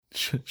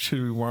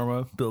Should we warm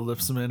up, build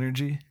up some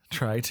energy?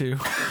 Try to.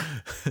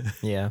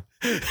 Yeah.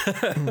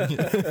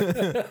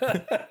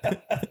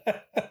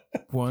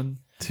 1,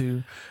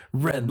 2.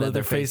 Red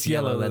leather face,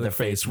 yellow leather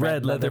face,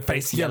 red leather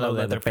face, yellow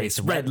leather face,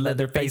 red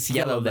leather face,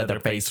 yellow leather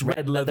face,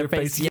 red leather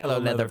face, yellow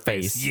leather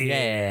face.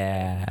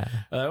 Yeah.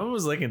 That one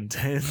was like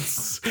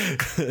intense.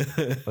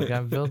 We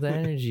gotta build the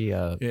energy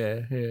up.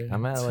 Yeah.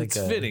 I'm at like it's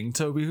a fitting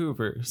Toby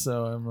Hooper,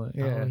 so I'm like,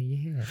 yeah.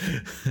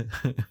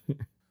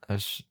 Oh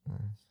yeah.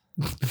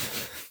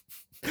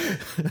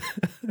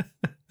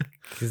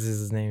 Because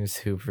his name is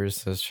Hooper,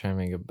 so I was trying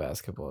to make a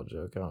basketball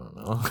joke. I don't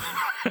know.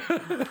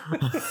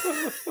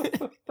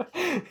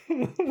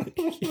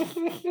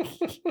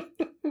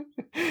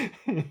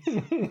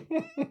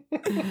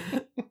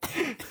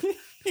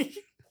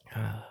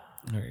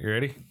 All right, you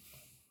ready?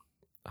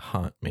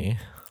 Haunt me.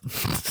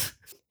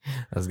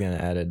 I was gonna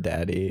add a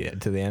daddy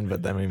to the end,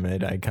 but then we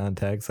made eye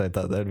contact, so I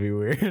thought that'd be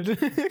weird.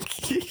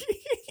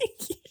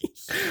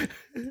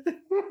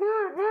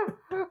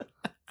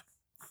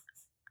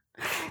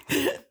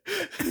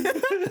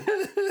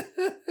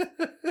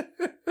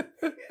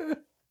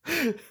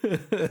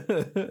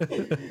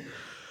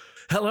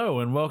 Hello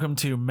and welcome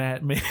to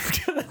Matt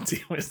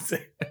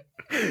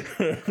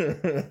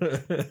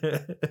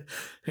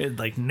It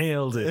like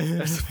nailed it.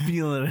 I was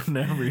feeling it and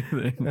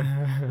everything.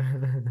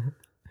 Are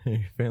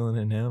you feeling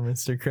it now,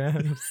 Mr.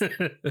 Krabs?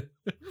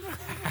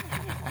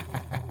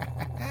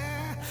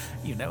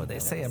 You know, they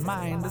say a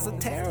mind is a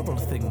terrible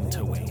thing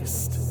to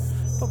waste.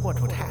 But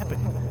what would happen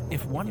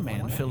if one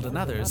man filled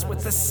another's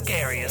with the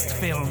scariest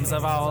films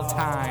of all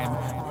time?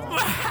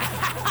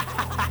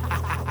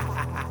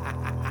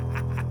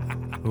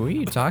 Who are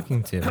you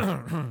talking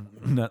to?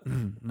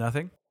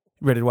 Nothing.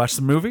 Ready to watch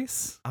some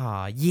movies?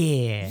 Aw,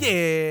 yeah.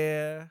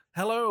 Yeah.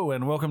 Hello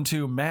and welcome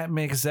to Matt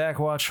Makes Zach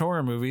Watch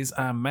Horror Movies.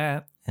 I'm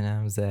Matt. And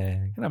I'm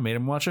Zach. And I made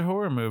him watch a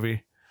horror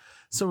movie.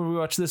 So what did we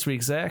watch this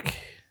week, Zach?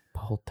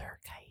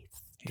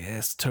 Poltergeist.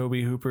 Yes,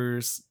 Toby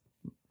Hooper's,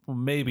 well,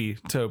 maybe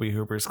Toby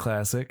Hooper's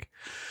classic.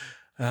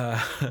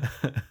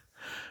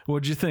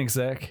 What'd you think,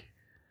 Zach?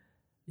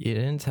 You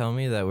didn't tell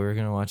me that we were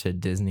going to watch a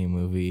Disney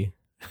movie.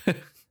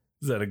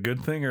 Is that a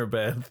good thing or a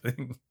bad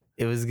thing?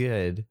 It was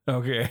good.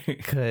 Okay.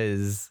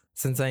 Because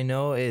since I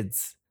know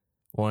it's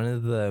one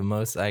of the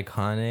most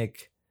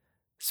iconic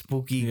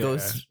spooky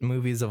ghost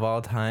movies of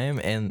all time,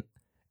 and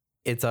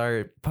it's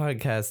our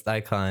podcast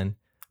icon,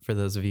 for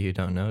those of you who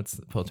don't know, it's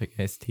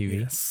Poltergeist TV.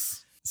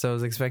 Yes. So I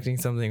was expecting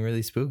something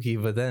really spooky,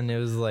 but then it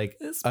was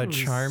like a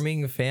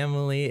charming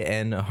family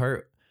and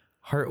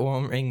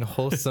heartwarming,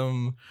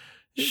 wholesome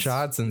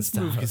shots and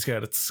stuff. This movie's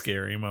got its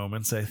scary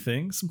moments, I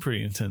think. Some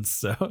pretty intense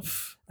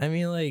stuff. I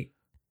mean, like,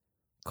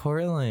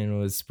 Coraline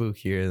was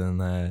spookier than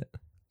that.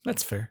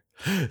 That's fair.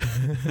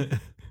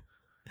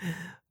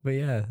 But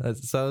yeah,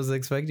 so I was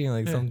expecting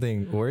like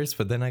something worse,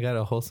 but then I got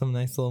a wholesome,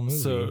 nice little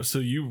movie. So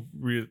you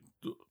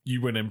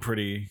went in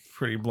pretty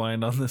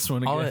blind on this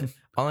one again.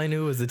 All I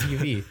knew was the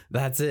TV.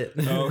 That's it.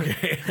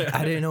 Okay.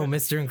 I didn't know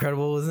Mr.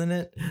 Incredible was in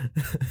it.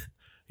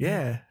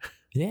 Yeah.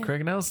 Yeah.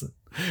 Craig Nelson.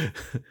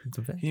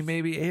 He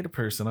maybe ate a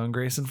person on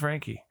Grace and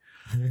Frankie.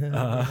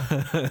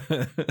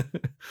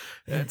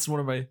 That's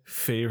one of my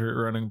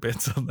favorite running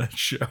bits on that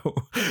show.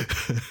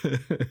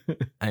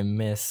 I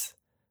miss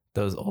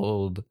those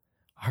old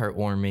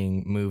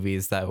heartwarming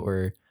movies that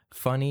were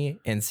funny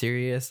and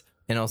serious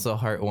and also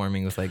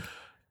heartwarming with like,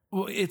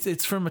 well,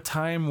 it's from a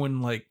time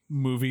when like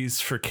movies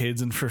for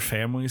kids and for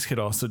families could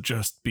also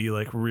just be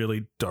like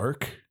really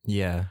dark.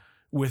 Yeah.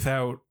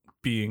 Without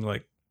being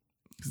like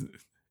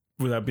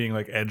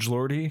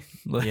edgelordy.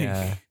 Like,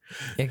 yeah,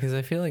 because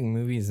I feel like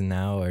movies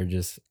now are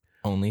just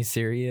only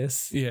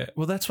serious. Yeah,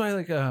 well, that's why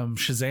like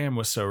Shazam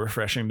was so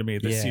refreshing to me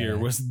this year.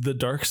 Was the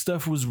dark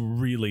stuff was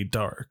really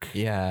dark.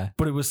 Yeah,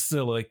 but it was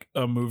still like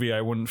a movie I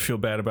wouldn't feel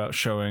bad about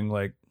showing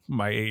like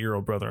my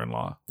 8-year-old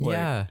brother-in-law.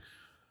 Like,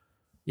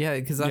 yeah,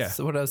 because that's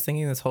what I was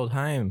thinking this whole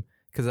time.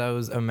 Because I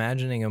was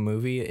imagining a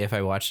movie, if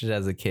I watched it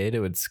as a kid, it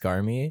would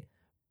scar me.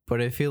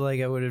 But I feel like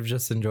I would have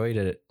just enjoyed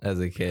it as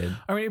a kid.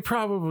 I mean,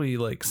 probably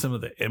like some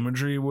of the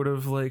imagery would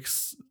have like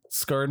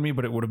scarred me,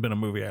 but it would have been a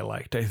movie I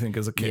liked, I think,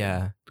 as a kid.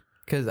 Yeah,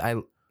 because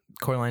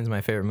Coraline's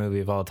my favorite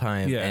movie of all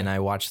time, and I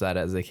watched that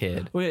as a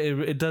kid. Well,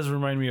 it does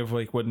remind me of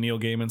like what Neil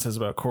Gaiman says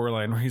about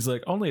Coraline, where he's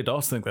like, only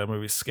adults think that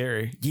movie's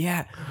scary.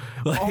 Yeah.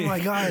 Oh my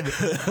God.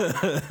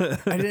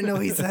 I didn't know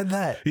he said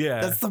that.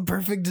 Yeah. That's the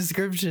perfect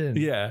description.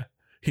 Yeah.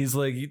 He's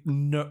like,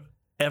 no.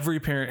 Every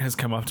parent has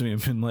come up to me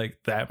and been like,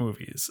 that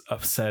movie is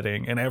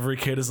upsetting. And every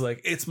kid is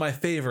like, it's my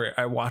favorite.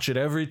 I watch it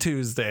every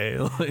Tuesday.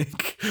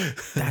 Like,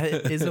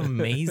 that is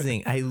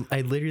amazing.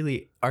 I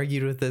literally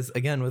argued with this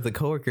again with a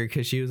coworker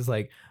because she was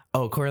like,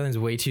 oh, Coraline's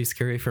way too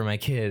scary for my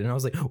kid. And I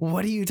was like,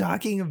 what are you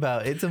talking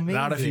about? It's amazing.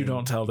 Not if you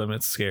don't tell them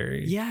it's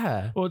scary.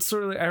 Yeah. Well, it's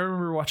sort of like, I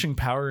remember watching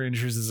Power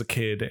Rangers as a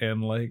kid,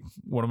 and like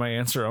one of my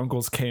aunts or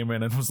uncles came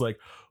in and was like,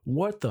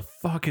 what the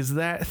fuck is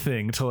that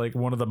thing, to like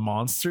one of the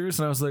monsters?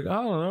 And I was like,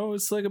 I don't know,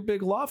 it's like a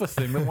big lava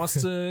thing that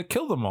wants to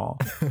kill them all.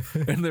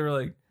 And they were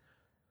like,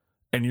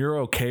 and you're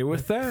okay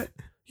with that?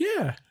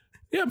 Yeah.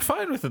 yeah, I'm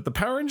fine with it. The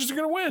Power Rangers are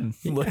gonna win.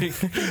 Like,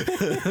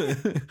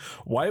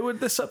 why would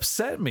this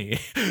upset me?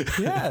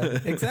 Yeah,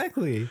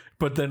 exactly.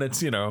 But then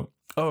it's,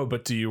 oh,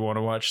 but do you want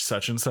to watch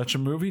such and such a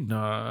movie?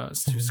 Nah,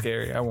 it's too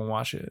scary. I won't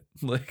watch it.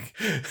 Like,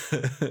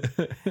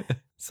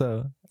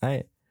 So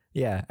I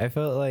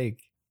felt like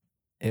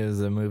it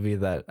was a movie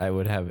that I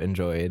would have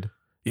enjoyed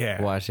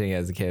yeah, watching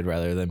as a kid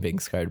rather than being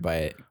scarred by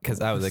it,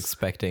 because I was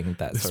expecting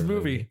that this sort of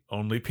movie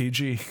only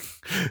PG.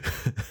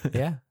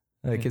 Yeah,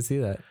 I can see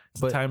that.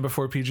 It's But time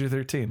before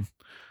PG-13.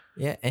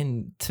 yeah,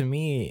 and to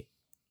me,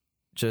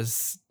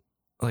 just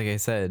like I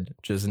said,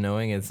 just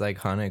knowing it's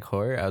iconic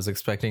horror, I was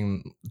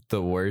expecting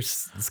the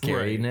worst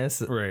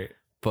scariness, Right.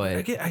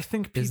 but I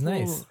think it's people,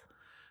 nice.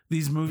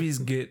 these movies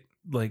get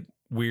like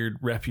weird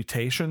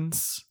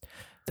reputations.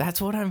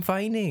 That's what I'm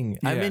finding.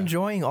 I'm Yeah.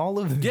 enjoying all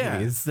of these.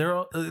 Yeah, they're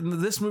all,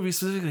 this movie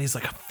specifically is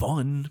like a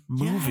fun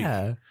movie.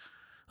 Yeah.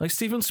 Like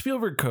Steven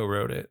Spielberg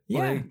co-wrote it. Yeah.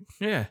 Like,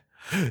 yeah.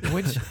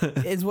 Which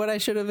is what I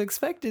should have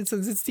expected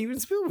since it's Steven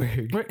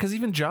Spielberg. Right, because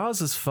even Jaws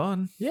is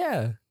fun.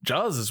 Yeah.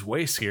 Jaws is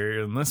way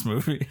scarier than this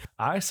movie.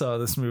 I saw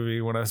this movie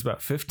when I was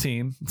about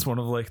 15. It's one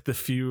of like the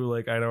few,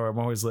 like, I know I'm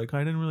always like, I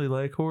didn't really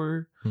like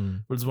horror.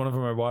 But it's one of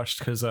them I watched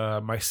because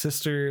my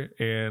sister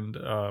and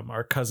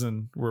our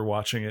cousin were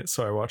watching it.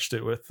 So I watched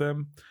it with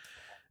them.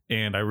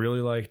 And I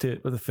really liked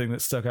it. But the thing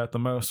that stuck out the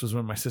most was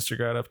when my sister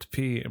got up to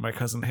pee and my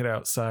cousin hid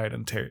outside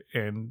and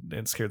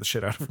scared the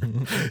shit out of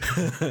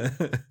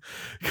her.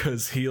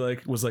 Because he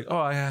was like, oh,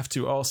 I have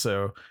to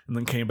also. And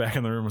then came back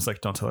in the room and was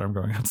like, don't tell her I'm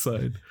going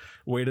outside.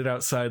 Waited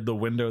outside the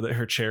window that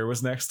her chair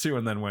was next to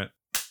and then went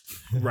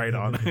right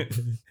on it.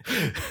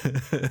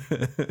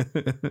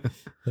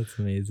 That's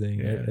amazing.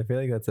 Yeah. I feel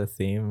like that's a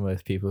theme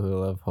with people who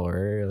love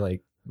horror.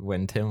 Like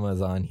when Tim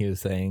was on, he was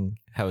saying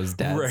how his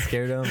dad Right.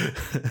 scared him.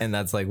 And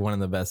that's like one of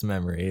the best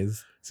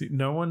memories. See,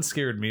 no one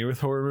scared me with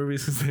horror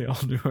movies because they all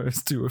knew I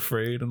was too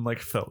afraid and like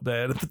felt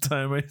bad at the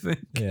time, I think.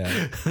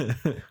 Yeah.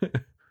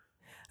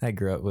 I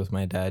grew up with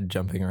my dad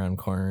jumping around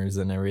corners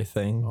and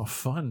everything. Oh,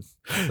 fun.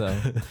 So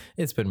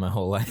it's been my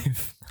whole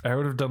life. I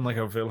would have done like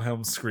a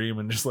Wilhelm scream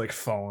and just like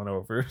fallen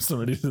over if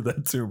somebody did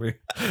that to me.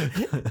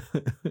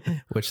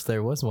 Which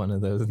there was one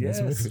of those in Yes,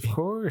 this of movie.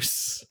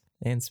 course.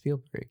 And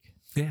Spielberg.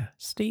 Yeah.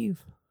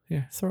 Steve.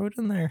 Yeah. Throw it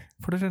in there.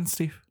 Put it in,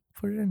 Steve.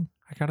 Put it in.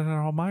 I got it on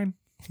all mine.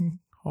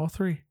 All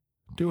three.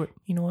 Do it.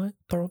 You know what?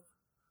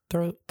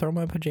 Throw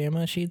my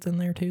pajama sheets in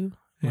there too.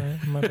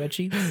 My bed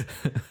sheets.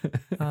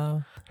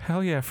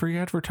 Hell yeah, free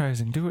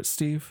advertising. Do it,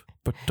 Steve.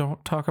 But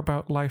don't talk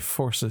about life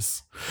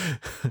forces.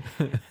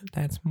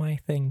 That's my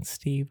thing,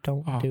 Steve.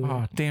 Don't do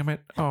Oh, it. damn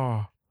it.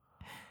 Oh.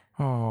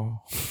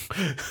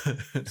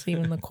 It's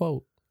even the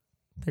quote.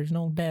 There's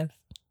no death.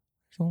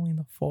 There's only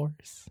the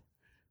force.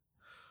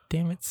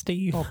 Damn it,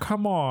 Steve. Oh,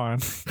 come on.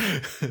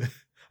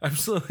 I'm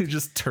slowly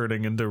just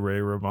turning into Ray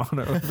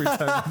Romano every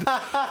time.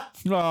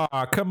 Oh,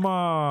 come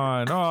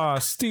on. Oh,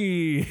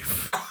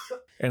 Steve.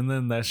 And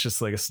then that's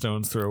just like a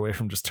stone's throw away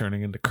from just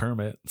turning into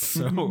Kermit.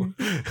 So,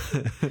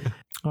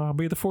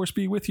 may the force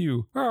be with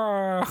you.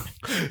 Ah.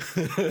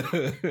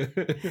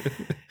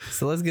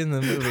 So let's get in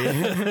the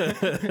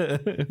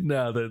movie.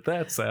 Now that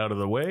that's out of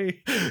the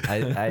way.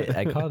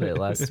 I called it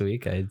last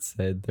week. I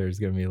said there's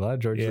going to be a lot of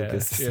George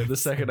Lucas. Yeah, the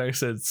second I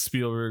said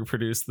Spielberg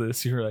produced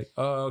this, you were like,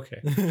 oh,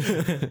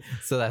 okay.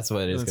 So that's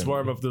what it is. Let's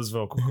warm up those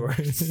vocal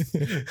cords.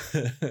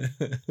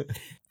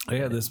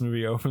 Yeah, this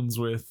movie opens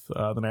with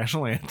the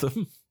national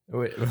anthem.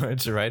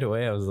 Which right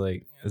away I was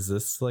like, is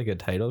this like a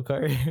title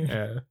card?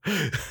 Yeah.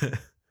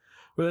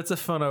 Well, that's a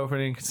fun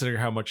opening considering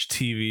how much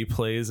TV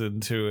plays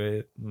into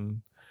it.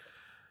 And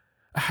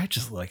I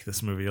just like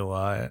this movie a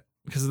lot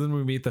because then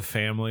we meet the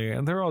family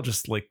and they're all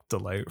just like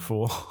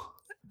delightful.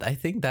 I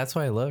think that's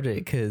why I loved it,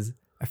 because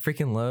I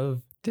freaking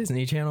love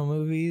Disney Channel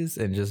movies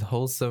and just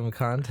wholesome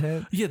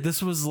content. Yeah,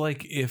 this was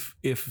like if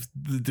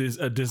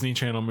a Disney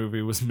Channel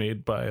movie was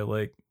made by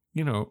like,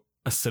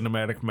 a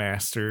cinematic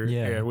master,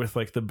 Yeah. with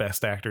like the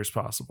best actors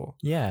possible.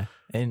 Yeah.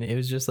 And it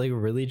was just like a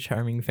really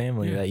charming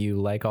family Yeah. that you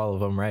like all of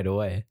them right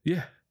away.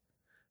 Yeah.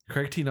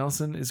 Craig T.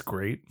 Nelson is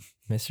great.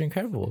 Mr.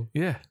 Incredible.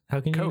 Yeah. How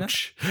can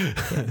Coach. you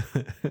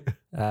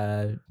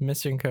not?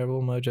 Mr.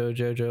 Incredible, Mojo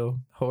Jojo.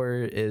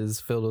 Horror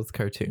is filled with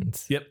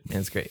cartoons. Yep. And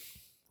it's great.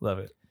 Love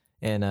it.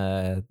 And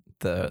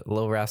the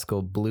Little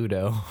Rascal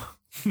Bluto,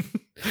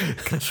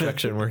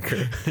 construction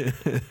worker,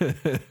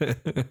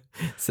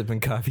 sipping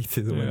coffee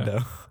through the Yeah. window.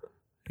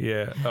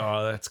 Yeah.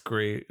 Oh, that's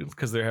great. It's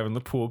because they're having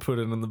the pool put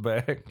in the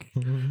back.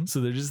 So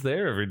they're just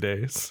there every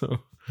day. So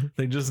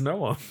they just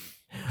know them.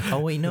 Oh,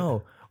 wait,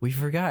 no. We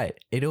forgot.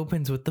 It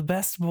opens with the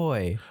best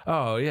boy.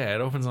 Oh, yeah.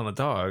 It opens on a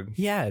dog.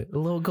 Yeah, a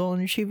little golden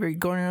retriever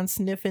going around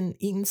sniffing,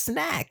 eating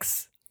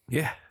snacks.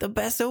 Yeah. The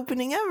best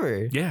opening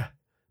ever. Yeah.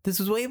 This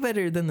was way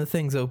better than the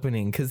Thing's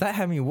opening, because that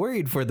had me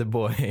worried for the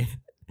boy.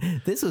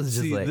 This was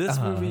just See, like... this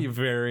movie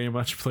very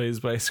much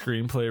plays by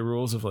screenplay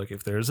rules of like,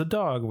 if there's a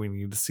dog, we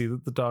need to see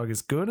that the dog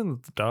is good and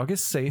that the dog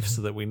is safe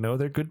so that we know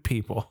they're good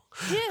people.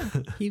 Yeah.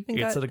 He even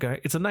It's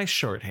got... a nice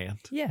shorthand.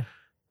 Yeah.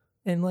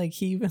 And like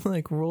he even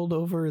like rolled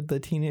over the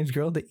teenage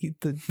girl to eat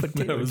the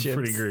potato That was chips.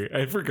 pretty great.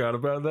 I forgot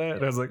about that.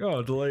 And I was like,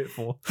 oh,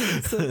 delightful.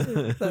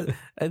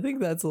 I think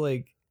that's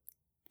like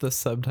the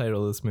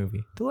subtitle of this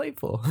movie.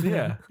 Delightful.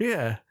 Yeah.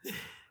 Yeah.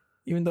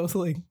 Even though it's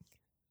like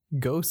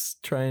ghosts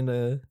trying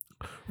to.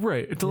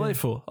 Right.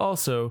 Delightful.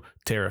 Also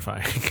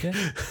terrifying.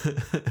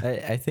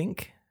 Yeah. I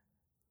think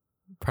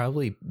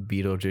probably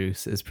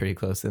Beetlejuice is pretty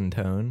close in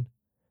tone.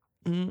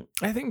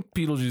 I think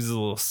Beetlejuice is a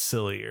little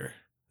sillier.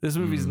 This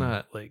movie's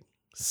not like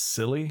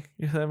silly,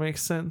 if that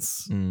makes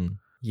sense.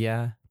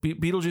 Yeah.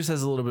 Beetlejuice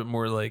has a little bit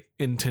more like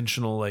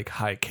intentional, like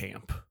high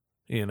camp,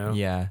 you know?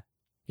 Yeah.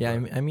 Yeah.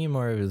 I mean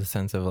more of the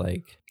sense of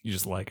like, You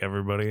just like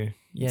everybody.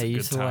 yeah, It's a you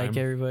good just like time.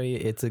 everybody.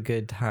 It's a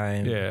good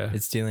time. Yeah.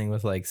 It's dealing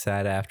with like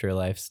sad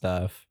afterlife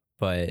stuff.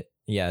 But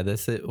yeah,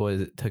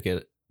 took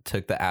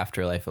the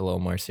afterlife a little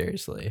more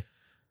seriously.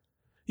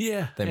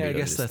 Yeah. Than I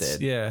guess Beetlejuice that's,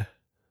 did. yeah.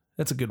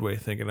 That's a good way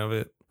of thinking of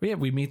it. But yeah,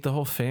 we meet the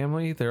whole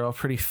family. They're all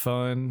pretty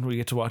fun. We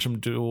get to watch them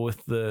duel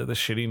with the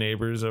shitty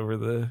neighbors over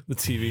the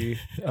TV.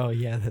 Oh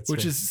yeah, that's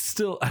Which is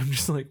still, I'm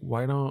just like,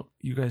 why don't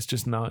you guys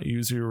just not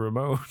use your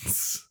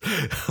remotes?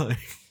 Like,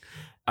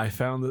 I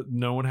found that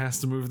no one has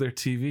to move their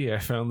TV. I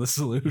found the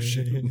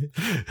solution.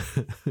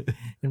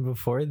 And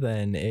before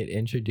then, it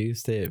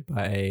introduced it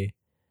by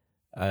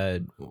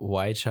a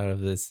wide shot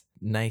of this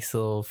nice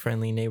little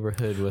friendly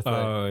neighborhood with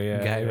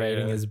a guy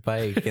riding his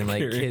bike and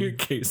like carrying a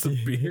kids case of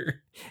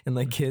beer. and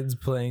like kids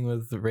playing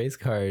with race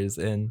cars.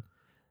 And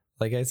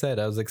like I said,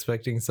 I was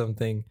expecting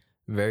something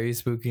very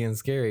spooky and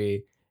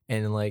scary,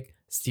 and like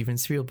Steven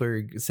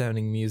Spielberg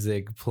sounding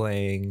music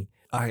playing.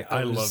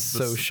 I was love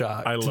so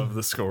shocked. I love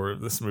the score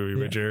of this movie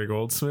by Yeah. Jerry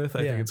Goldsmith.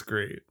 I Yeah. think it's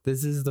great.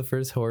 This is the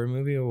first horror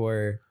movie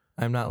where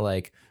I'm not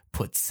like,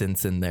 put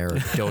synths in there, or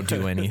don't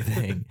do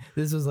anything.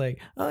 This was like,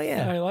 oh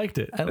yeah, I liked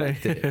it. I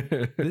liked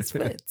it. This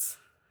fits.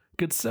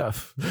 Good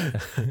stuff.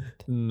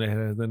 And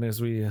then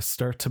as we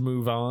start to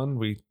move on,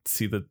 we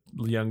see the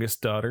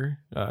youngest daughter,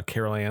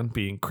 Carol Ann,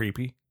 being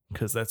creepy,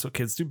 because that's what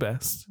kids do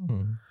best,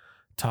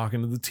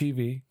 talking to the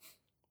TV.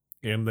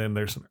 And then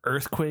there's an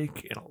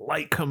earthquake and a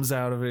light comes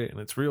out of it, and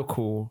it's real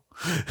cool.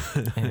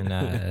 And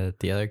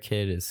the other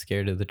kid is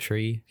scared of the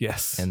tree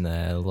Yes. and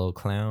the little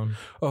clown.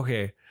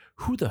 Okay,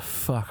 who the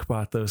fuck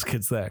bought those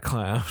kids that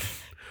clown?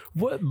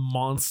 What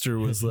monster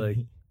was like,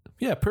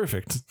 yeah,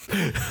 perfect.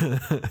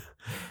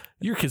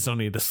 Your kids don't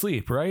need to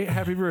sleep, right?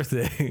 Happy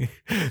birthday.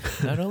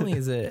 Not only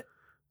is it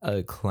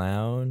a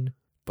clown,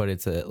 but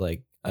it's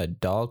a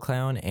doll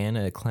clown and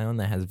a clown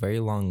that has very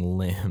long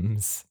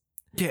limbs.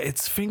 Yeah,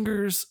 its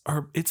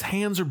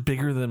hands are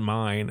bigger than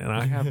mine, and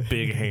I have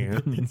big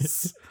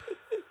hands.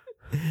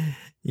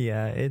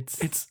 Yeah,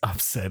 It's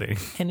upsetting.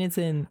 and it's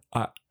in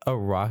a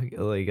rock,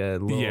 like a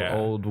little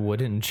old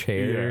wooden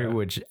chair, Yeah.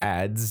 which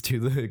adds to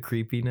the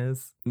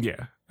creepiness.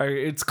 Yeah,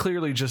 it's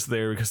clearly just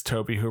there because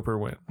Toby Hooper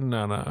went,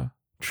 no,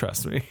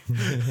 trust me.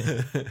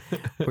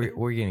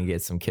 We're gonna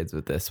get some kids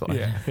with this one.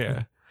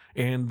 Yeah.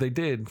 And they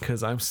did,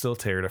 because I'm still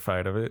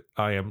terrified of it.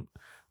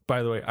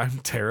 By the way, I'm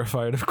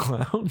terrified of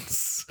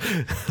clowns.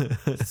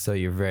 So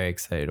you're very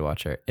excited to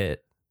watch our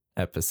It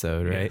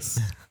episode, right? Yes.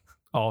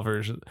 All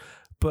versions.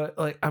 But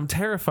like, I'm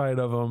terrified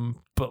of them,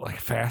 but like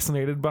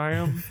fascinated by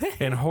them.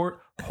 And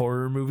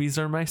horror movies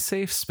are my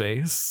safe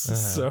space.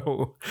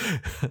 So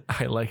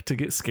I like to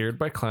get scared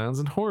by clowns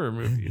in horror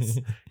movies.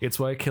 It's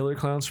why Killer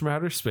Clowns from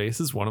Outer Space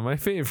is one of my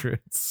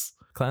favorites.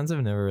 Clowns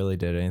have never really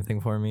did anything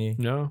for me.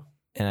 No?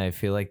 And I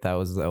feel like that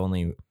was the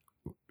only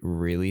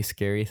really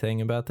scary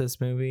thing about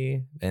this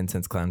movie. And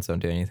since clowns don't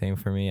do anything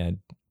for me,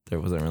 there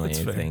wasn't really That's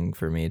fair. anything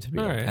for me to be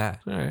All like, right.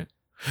 All right.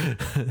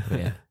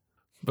 yeah.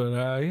 But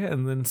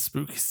and then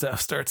spooky stuff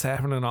starts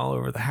happening all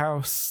over the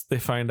house. They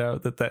find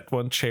out that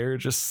one chair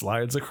just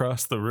slides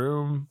across the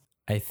room.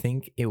 I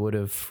think it would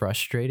have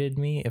frustrated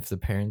me if the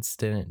parents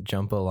didn't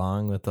jump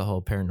along with the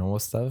whole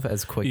paranormal stuff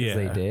as quick as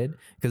they did,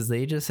 because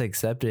they just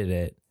accepted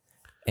it,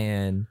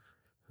 and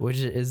which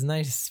is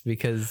nice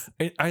because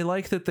I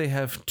like that they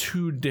have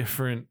two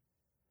different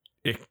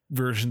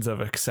versions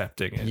of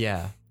accepting it.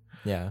 yeah.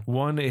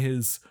 One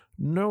is,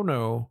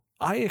 no,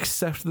 I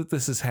accept that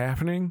this is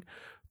happening,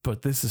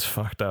 but this is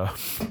fucked up.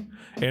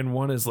 And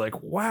one is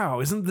like, wow,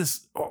 isn't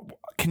this,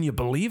 can you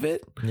believe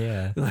it?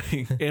 Yeah.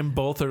 Like, and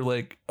both are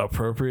like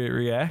appropriate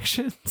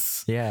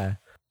reactions. Yeah.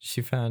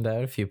 She found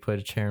out if you put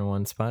a chair in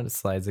one spot, it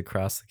slides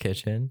across the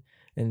kitchen.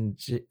 And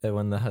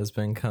when the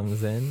husband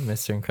comes in,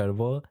 Mr.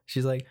 Incredible,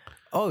 she's like,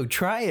 oh,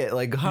 try it.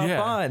 Like, hop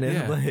on.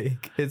 And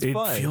like, it's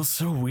fun. It feels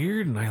so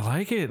weird and I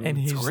like it. And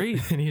it's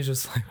great. And he's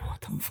just like,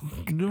 what the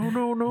fuck? No.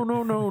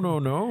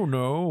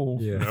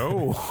 Yeah.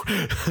 No.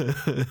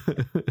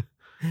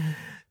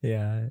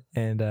 Yeah.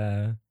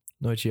 And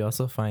what you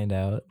also find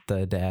out,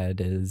 the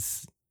dad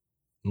is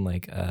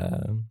like,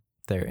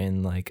 they're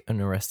in like an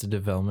Arrested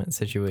Development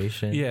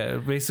situation. Yeah,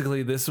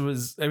 basically this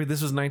was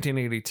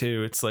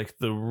 1982. It's like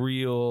the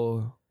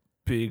real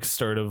big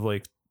start of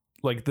like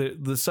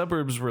the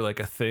suburbs were like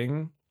a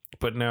thing,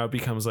 but now it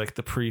becomes like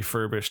the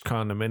prefurbished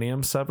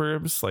condominium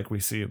suburbs like we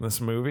see in this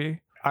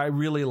movie. I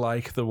really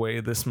like the way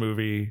this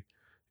movie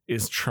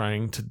is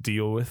trying to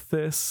deal with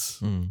this.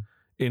 Mm.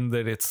 In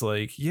that it's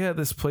like, yeah,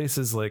 this place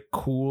is like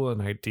cool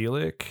and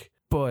idyllic,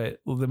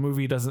 but the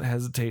movie doesn't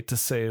hesitate to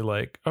say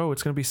like, oh,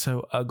 it's going to be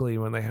so ugly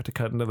when they have to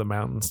cut into the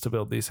mountains to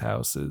build these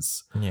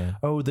houses. Yeah.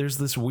 Oh, there's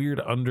this weird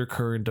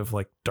undercurrent of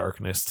like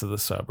darkness to the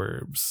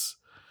suburbs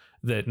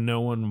that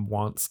no one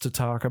wants to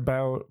talk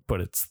about, but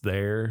it's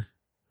there.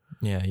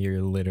 Yeah,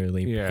 you're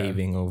literally Yeah.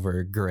 paving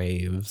over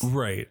graves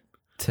Right.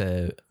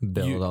 to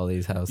build all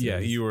these houses. Yeah,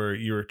 you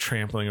were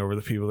trampling over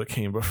the people that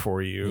came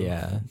before you.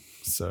 Yeah.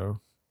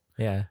 So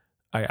Yeah.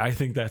 I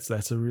think that's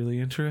a really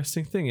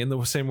interesting thing. In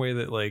the same way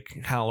that like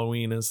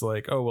Halloween is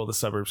like, oh well, the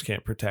suburbs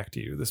can't protect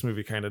you. This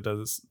movie kind of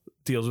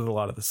deals with a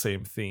lot of the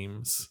same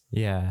themes.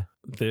 Yeah.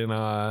 Then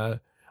a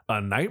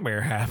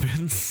nightmare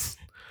happens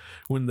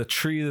when the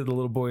tree that the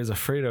little boy is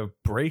afraid of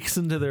breaks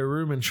into their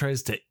room and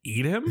tries to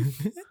eat him.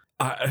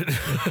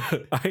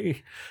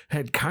 I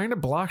had kind of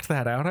blocked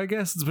that out, I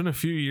guess. It's been a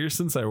few years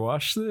since I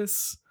watched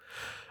this.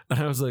 And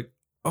I was like,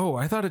 oh,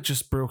 I thought it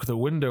just broke the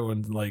window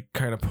and like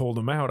kind of pulled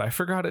him out. I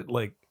forgot it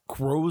like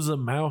grows a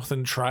mouth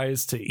and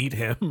tries to eat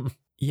him.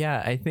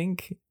 Yeah, I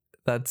think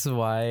that's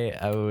why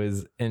I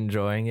was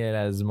enjoying it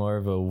as more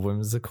of a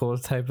whimsical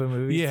type of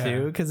movie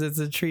too, because it's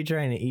a tree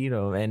trying to eat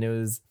him, and it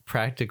was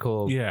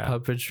practical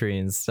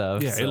puppetry and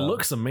stuff. Yeah, so. It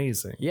looks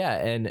amazing.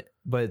 Yeah,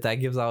 but that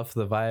gives off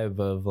the vibe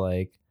of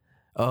like,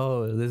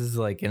 oh, this is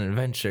like an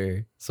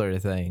adventure sort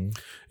of thing.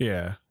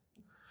 Yeah,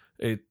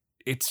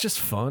 it's just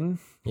fun,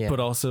 yeah. But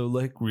also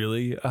like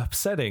really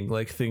upsetting,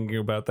 like thinking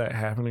about that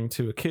happening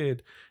to a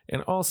kid,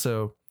 and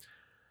also.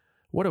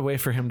 What a way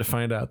for him to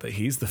find out that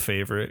he's the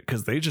favorite,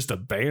 because they just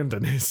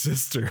abandon his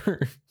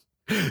sister.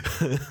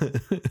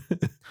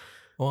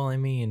 Well, I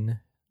mean,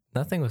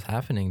 nothing was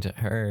happening to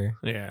her.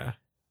 Yeah.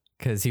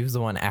 Because he was the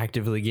one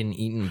actively getting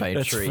eaten by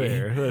a tree.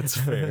 That's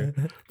fair.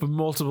 But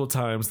multiple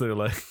times they're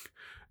like,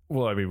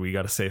 well, I mean, we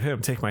got to save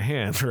him. Take my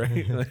hand,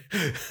 right?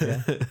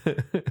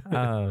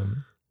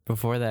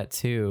 Before that,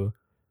 too,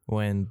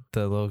 when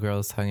the little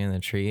girl's tongue in the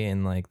tree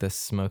and like the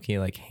smoky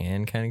like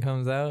hand kind of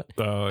comes out.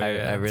 Oh,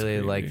 yeah. I really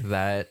like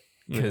that.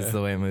 Because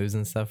the way it moves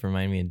and stuff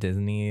remind me of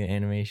Disney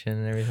animation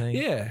and everything.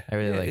 Yeah. I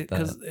really like that.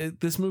 Because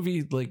this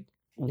movie like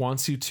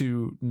wants you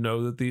to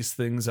know that these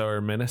things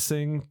are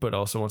menacing, but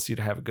also wants you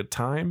to have a good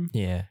time.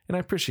 Yeah. And I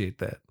appreciate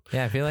that.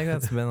 Yeah, I feel like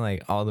that's been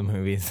like all the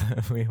movies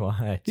that we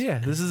watch. Yeah,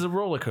 this is a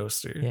roller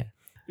coaster. Yeah.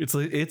 It's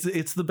like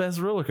it's the best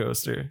roller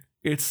coaster.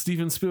 It's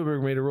Steven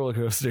Spielberg made a roller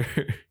coaster.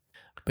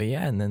 But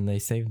yeah, and then they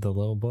saved the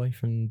little boy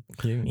from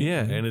getting eaten.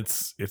 Yeah, and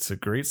it's a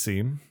great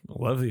scene. I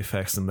love the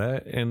effects in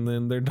that. And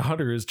then their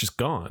daughter is just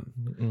gone.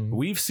 Mm-mm.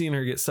 We've seen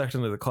her get sucked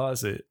into the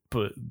closet,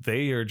 but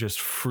they are just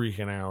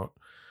freaking out.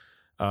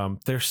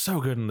 They're so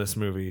good in this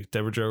movie.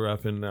 Deborah Jo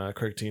Rupp and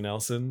Craig T.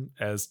 Nelson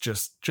as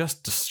just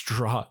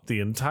distraught the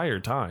entire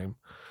time.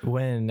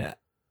 When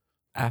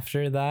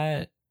after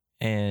that,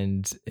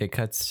 and it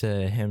cuts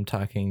to him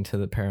talking to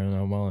the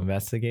paranormal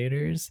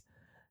investigators,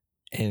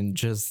 and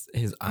just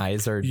his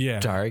eyes are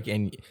dark,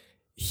 and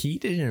he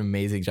did an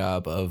amazing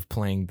job of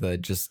playing the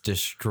just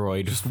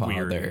destroyed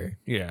father. Weird.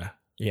 Yeah.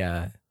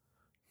 Yeah.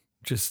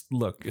 Just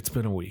look, it's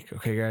been a week.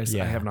 Okay, guys.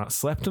 Yeah. I have not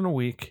slept in a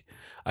week.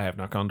 I have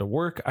not gone to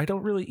work. I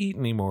don't really eat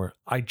anymore.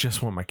 I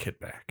just want my kid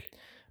back.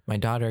 My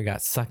daughter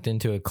got sucked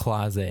into a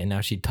closet and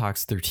now she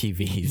talks through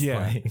TVs.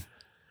 Yeah.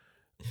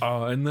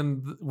 And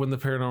then when the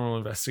paranormal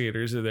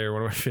investigators are there,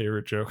 one of my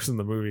favorite jokes in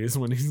the movie is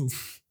when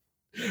he's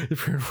the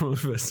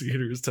paranormal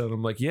investigator is telling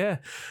him like, yeah,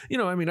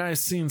 I mean, I've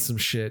seen some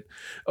shit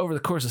over the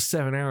course of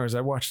 7 hours.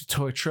 I watched a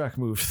toy truck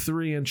move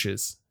 3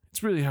 inches.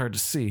 It's really hard to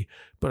see,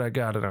 but I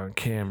got it on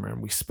camera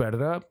and we sped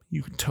it up.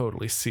 You can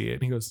totally see it.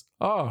 And he goes,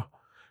 oh,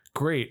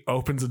 great.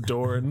 Opens a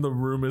door and the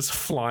room is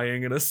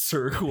flying in a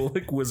circle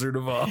like Wizard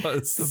of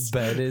Oz. The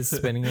bed is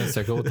spinning in a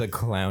circle with the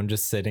clown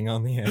just sitting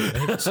on the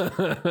edge.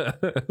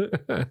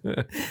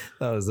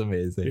 That was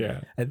amazing.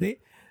 Yeah. I think,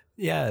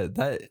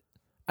 that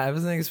I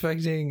wasn't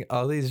expecting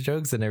all these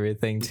jokes and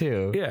everything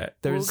too. Yeah.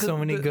 There's so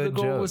many good jokes.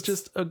 The goal jokes. was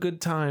just a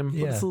good time, but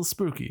it's a little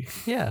spooky.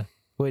 Yeah.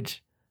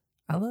 Which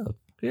I love.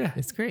 Yeah.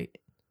 It's great.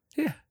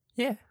 Yeah.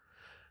 Yeah.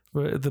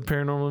 But the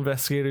paranormal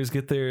investigators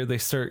get there. They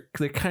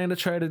kind of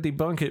try to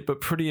debunk it, but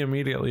pretty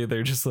immediately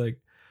they're just like,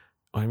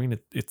 I mean,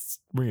 it's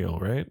real,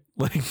 right?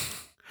 Like,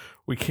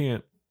 we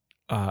can't.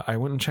 I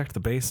went and checked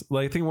the base.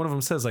 Like, I think one of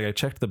them says, like, I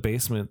checked the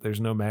basement.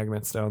 There's no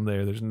magnets down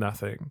there. There's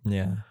nothing.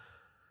 Yeah.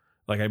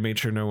 Like, I made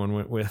sure no one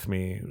went with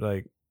me.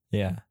 Like,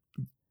 yeah,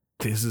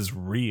 this is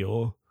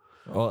real.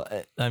 Well,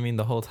 I mean,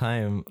 the whole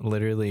time,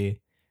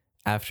 literally,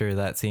 after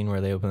that scene where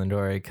they open the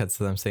door, it cuts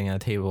to them sitting at a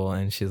table,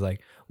 and she's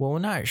like, well, we're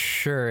not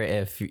sure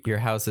if your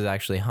house is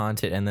actually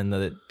haunted, and then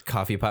the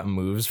coffee pot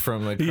moves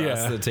from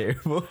across the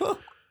table.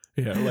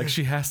 Yeah, like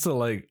she has to,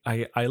 like,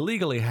 I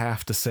legally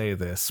have to say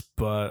this,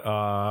 but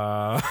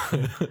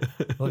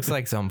looks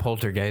like some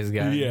poltergeist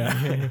guy.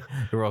 Yeah.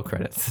 Roll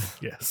credits.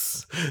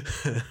 Yes.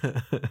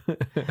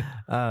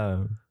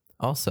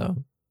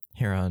 Also,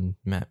 here on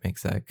Matt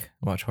Makes Zach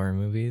Watch Horror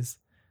Movies,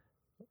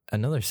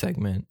 another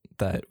segment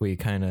that we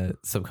kind of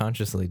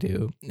subconsciously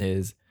do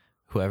is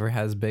whoever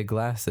has big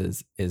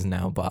glasses is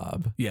now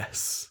Bob.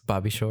 Yes.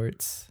 Bobby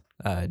Shorts,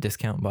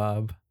 Discount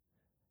Bob.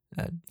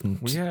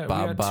 We had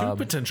two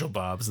potential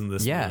Bobs in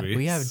this movie. Yeah,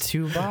 we have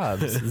 2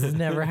 Bobs. This has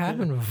never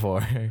happened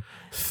before.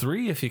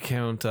 3 if you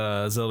count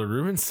Zelda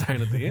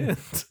Rubinstein at the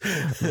end.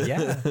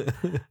 Yeah.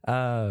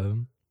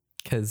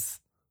 Because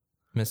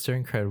Mr.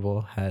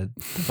 Incredible had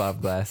the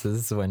Bob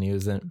glasses when he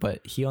was in,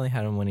 but he only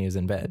had them when he was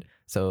in bed.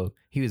 So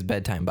he was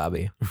bedtime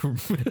Bobby.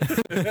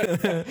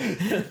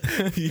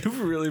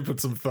 You've really put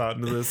some thought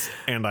into this,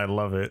 and I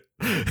love it.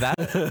 That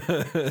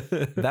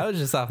was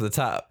just off the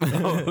top.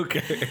 Oh,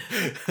 okay.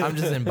 I'm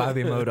just in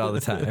Bobby mode all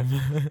the time.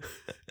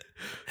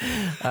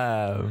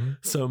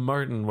 So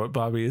Martin, what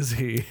Bobby is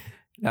he?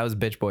 That was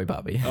Bitch Boy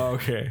Bobby. Oh,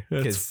 okay.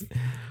 Because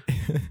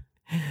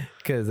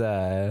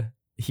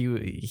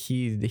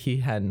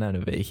he had none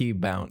of it. He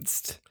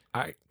bounced.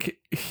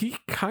 He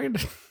kind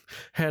of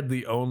had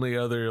the only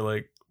other,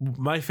 like,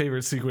 my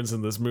favorite sequence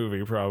in this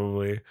movie,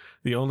 probably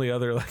the only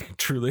other, like,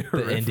 truly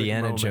horrific the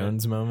Indiana moment.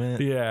 Jones moment.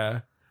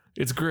 Yeah,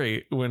 it's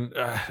great when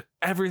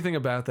everything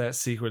about that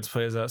sequence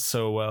plays out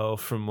so well.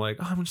 From like,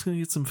 oh, I'm just gonna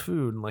get some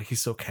food, and like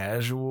he's so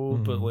casual,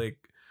 but like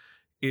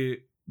the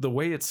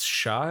way it's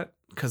shot,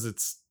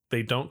 because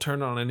they don't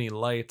turn on any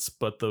lights,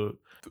 but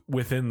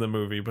within the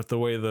movie, but the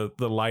way the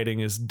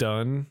lighting is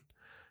done,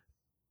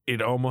 it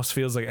almost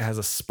feels like it has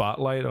a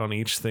spotlight on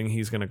each thing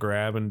he's gonna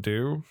grab and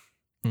do.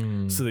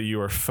 So that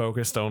you are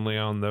focused only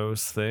on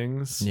those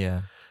things.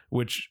 Yeah.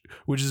 Which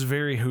is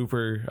very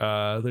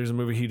Hooper. There's a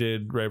movie he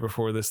did right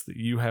before this that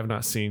you have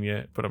not seen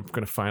yet, but I'm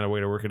going to find a way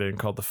to work it in,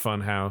 called The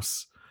Fun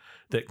House,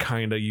 that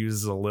kind of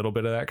uses a little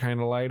bit of that kind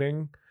of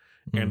lighting.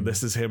 And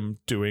this is him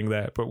doing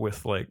that, but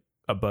with like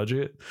a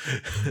budget.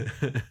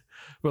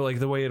 But like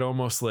the way it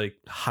almost like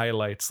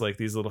highlights like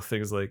these little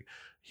things like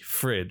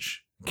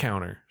fridge,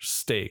 counter,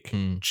 steak,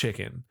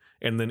 chicken.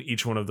 And then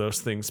each one of those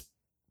things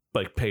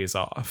like pays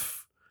off.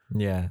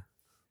 Yeah.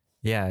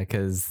 Yeah,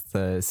 because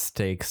the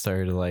steak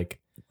started like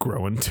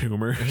growing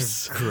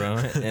tumors.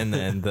 And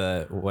then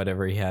the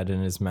whatever he had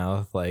in his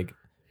mouth, like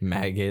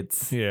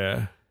maggots.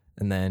 Yeah.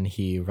 And then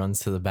he runs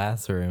to the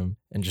bathroom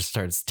and just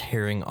starts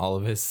tearing all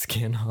of his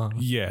skin off.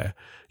 Yeah.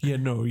 Yeah,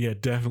 no, yeah,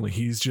 definitely.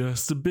 He's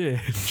just a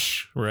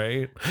bitch,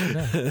 right?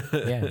 No.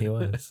 Yeah, he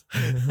was.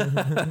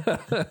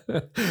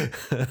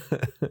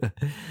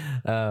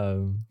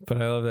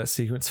 But I love that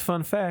sequence.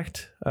 Fun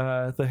fact,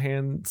 the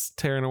hands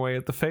tearing away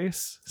at the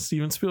face,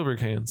 Steven Spielberg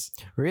hands.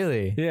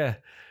 Really? Yeah.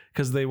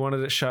 Because they wanted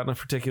it shot in a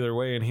particular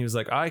way, and he was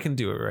like, I can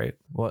do it, right?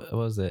 What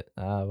was it?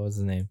 What was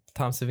his name?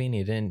 Tom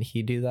Savini. Didn't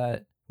he do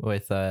that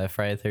with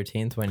Friday the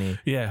 13th when he...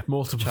 Yeah,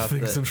 multiple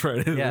things in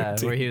Friday the 13th. Yeah,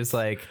 where he was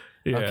like,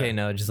 okay,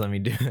 no, just let me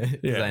do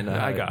it. Yeah, I know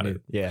I got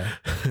it. Yeah,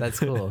 that's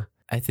cool.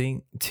 I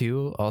think,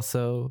 too,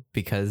 also,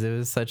 because it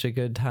was such a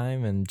good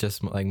time and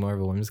just like more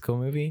of a whimsical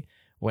movie,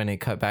 when it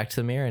cut back to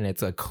the mirror and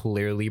it's a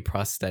clearly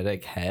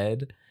prosthetic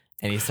head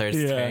and he starts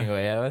tearing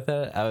away with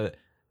it.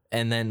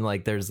 And then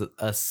like there's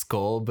a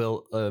skull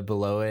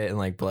below it and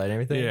like blood and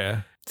everything.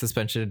 Yeah.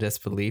 Suspension of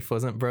disbelief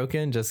wasn't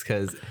broken just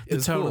because the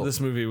tone of this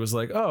movie was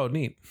like, oh,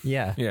 neat.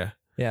 Yeah. Yeah.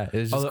 Yeah. It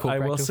was just cool. I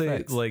will say,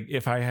 effects. like,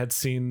 if I had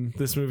seen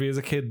this movie as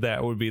a kid,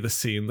 that would be the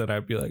scene that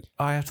I'd be like,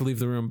 oh, I have to leave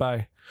the room.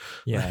 Bye.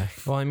 Yeah.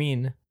 Well, I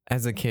mean,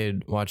 as a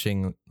kid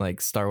watching like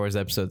Star Wars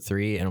Episode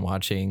 3 and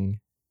watching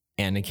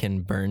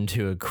Anakin burn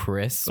to a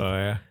crisp. Oh,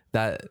 yeah.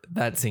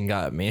 That scene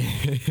got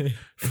me.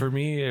 For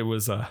me, it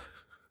was the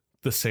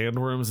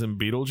sandworms in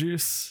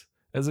Beetlejuice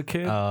as a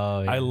kid.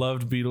 Oh, yeah. I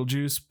loved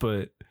Beetlejuice,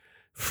 but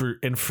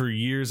for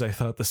years I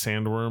thought the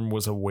sandworm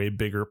was a way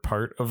bigger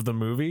part of the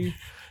movie,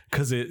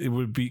 because it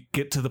would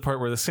get to the part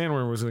where the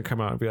sandworm was going to come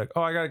out and be like,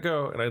 oh, I gotta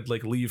go, and I'd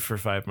like leave for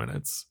 5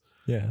 minutes.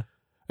 Yeah.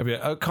 I'd be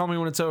like, oh, call me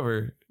when it's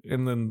over,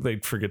 and then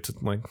they'd forget to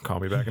like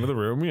call me back into the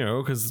room, you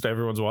know, because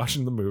everyone's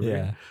watching the movie.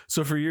 Yeah.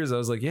 So for years I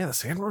was like, yeah, the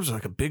sandworms are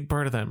like a big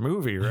part of that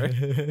movie, right?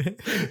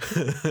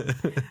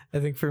 I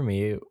think for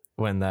me,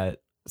 when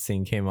that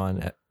scene came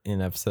on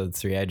in Episode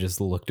 3, I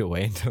just looked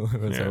away until it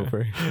was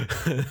over.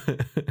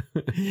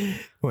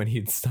 When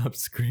he'd stop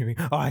screaming,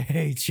 oh, I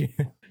hate you.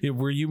 Yeah,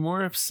 were you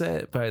more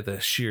upset by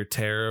the sheer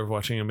terror of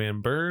watching a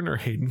man burn, or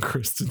Hayden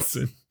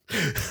Christensen?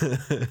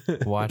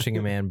 Watching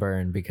a man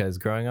burn, because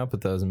growing up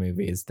with those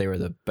movies, they were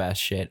the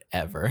best shit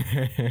ever.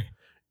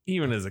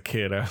 Even as a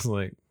kid, I was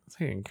like,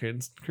 Hayden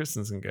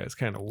Christensen guy's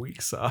kind of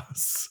weak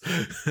sauce.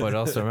 But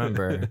also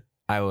remember,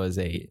 I was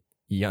a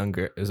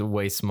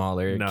way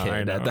smaller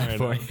kid at that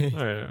point. I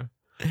know.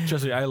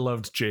 Trust me, I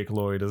loved Jake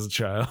Lloyd as a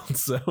child,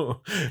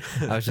 so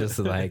I was just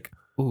like,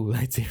 ooh,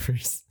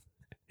 lightsabers.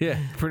 Yeah,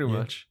 pretty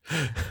much.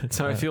 That's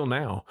how I feel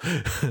now.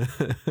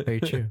 Very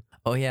true.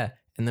 Oh yeah,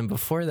 and then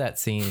before that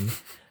scene,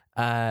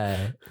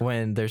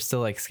 when they're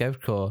still like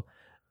skeptical,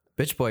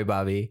 Bitch Boy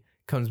Bobby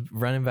comes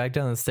running back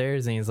down the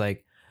stairs and he's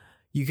like,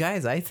 you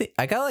guys, I think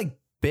I got like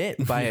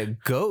bit by a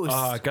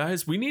ghost.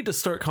 Guys, we need to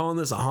start calling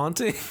this a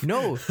haunting.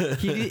 No,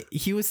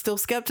 he was still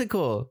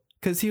skeptical,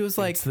 because he was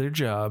like, it's their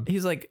job.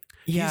 He's like,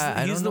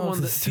 Yeah, he's the one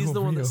that he's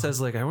the one that says.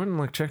 says like, I went and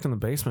like checked in the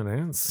basement. I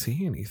didn't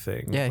see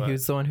anything. Yeah, but, he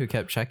was the one who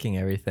kept checking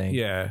everything.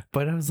 yeah.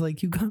 But I was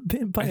like, you got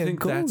bit by I a think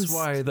ghost. that's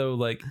why though,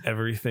 like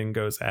everything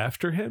goes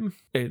after him.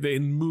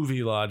 In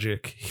movie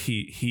logic,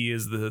 he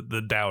is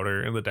the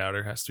doubter, and the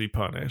doubter has to be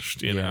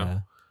punished. You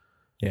know.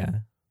 Yeah,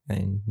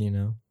 and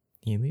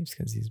he leaves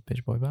because he's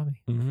bitch boy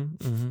Bobby. Mm-hmm,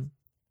 mm-hmm.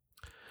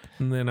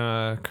 And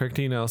then Craig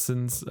T.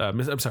 Nelson's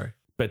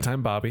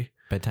Bedtime Bobby.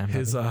 Bedtime Bobby.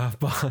 His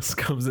boss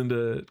comes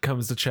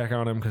to check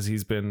on him because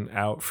he's been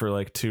out for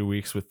like 2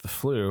 weeks with the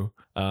flu.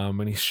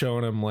 And he's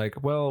showing him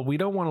like, well, we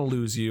don't want to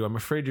lose you. I'm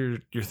afraid you're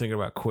thinking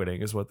about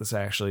quitting is what this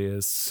actually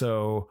is.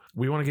 So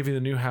we want to give you the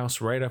new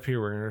house right up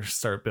here. We're going to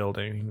start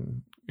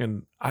building.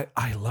 And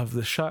I love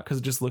this shot because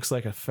it just looks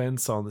like a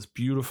fence on this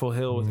beautiful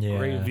hill with a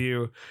great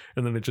view.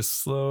 And then it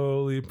just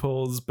slowly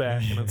pulls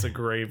back and it's a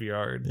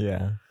graveyard.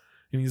 Yeah.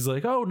 And he's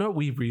like, oh no,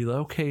 we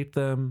relocate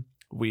them.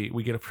 We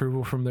get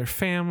approval from their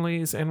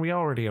families, and we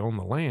already own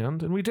the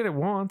land, and we did it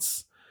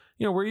once.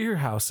 Where your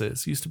house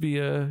is used to be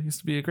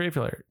a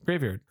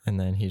graveyard. And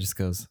then he just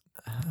goes,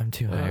 I'm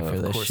too high for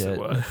this shit. It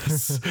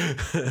was.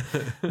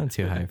 I'm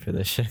too high for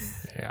this shit.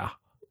 Yeah.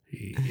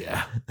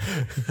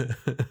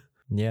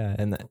 Yeah,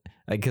 and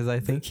because I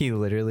think he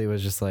literally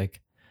was just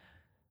like,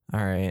 all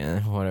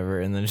right,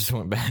 whatever, and then just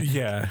went back.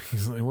 Yeah.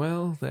 He's like,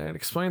 well, that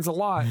explains a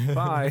lot.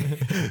 Bye.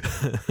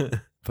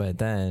 But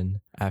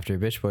then after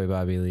Bitch Boy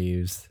Bobby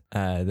leaves,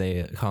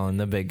 they call in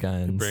the big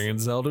guns. Bring in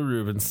Zelda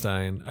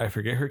Rubinstein. I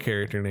forget her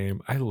character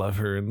name. I love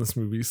her in this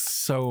movie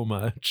so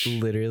much.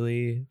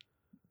 Literally,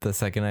 the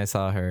second I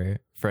saw her,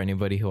 for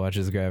anybody who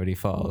watches Gravity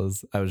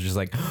Falls, I was just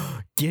like,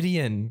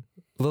 Gideon,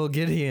 little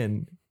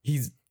Gideon.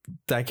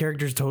 That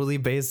character's totally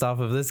based off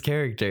of this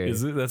character.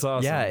 Is it? That's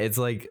awesome. Yeah, it's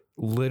like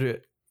literally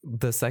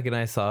the second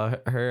I saw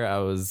her, I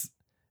was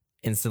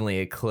instantly,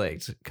 it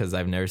clicked because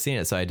I've never seen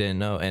it, so I didn't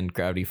know. And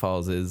Gravity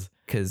Falls is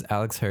because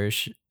Alex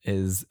Hirsch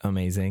is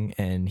amazing,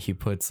 and he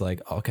puts like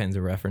all kinds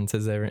of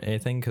references and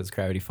everything, because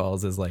Gravity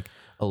Falls is like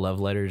a love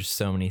letter to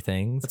so many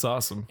things. That's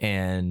awesome.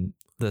 And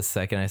the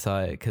second I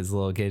saw it, because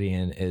Little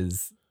Gideon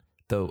is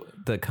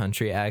the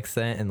country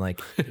accent and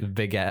like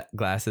big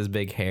glasses,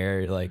 big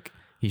hair, like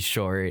he's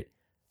short,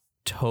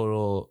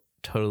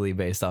 totally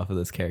based off of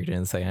this character.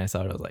 And the second I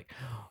saw it, I was like,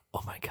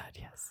 oh my god,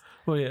 yes.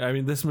 Well, yeah, I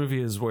mean, this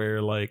movie is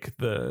where like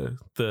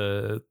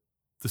the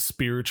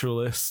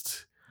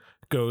spiritualist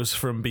goes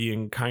from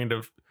being kind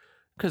of,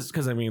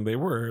 because I mean, they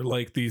were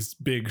like these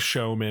big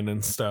showmen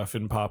and stuff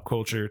in pop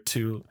culture,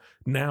 to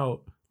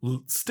now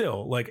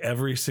still like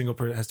every single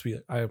person has to be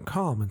like, I am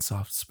calm and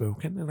soft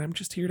spoken, and I'm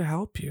just here to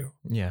help you.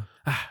 Yeah.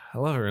 I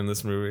love her in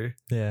this movie.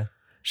 Yeah.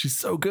 She's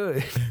so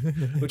good.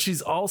 But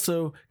she's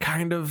also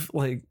kind of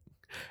like,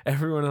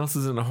 everyone else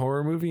is in a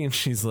horror movie and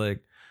she's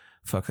like,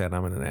 fuck that,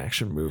 I'm in an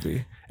action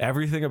movie.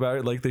 Everything about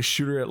it, like they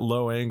shoot her at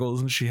low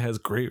angles and she has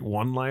great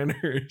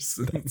one-liners.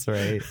 That's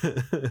right.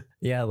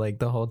 Yeah, like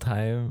the whole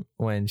time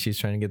when she's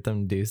trying to get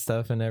them to do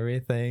stuff and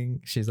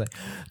everything, she's like,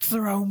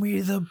 throw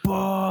me the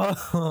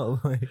ball.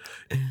 Like,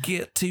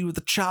 get to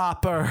the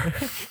chopper.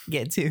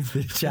 Get to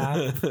the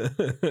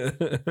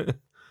chopper.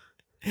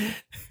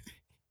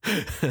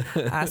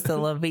 Hasta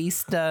la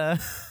vista.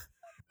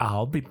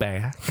 I'll be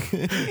back.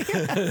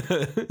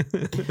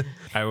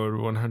 I would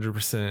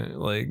 100%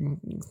 like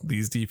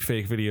these deep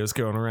fake videos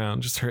going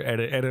around. Just her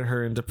edit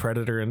her into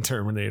Predator and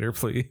Terminator,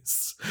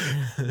 please.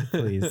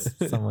 Please,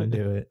 someone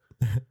do it.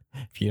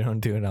 If you don't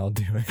do it, I'll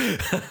do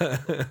it.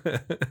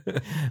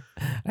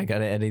 I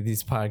gotta edit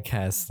these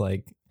podcasts.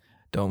 Like,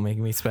 don't make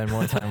me spend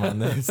more time on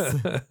this.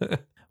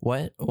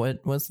 What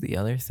was the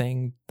other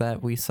thing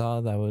that we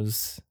saw that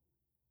was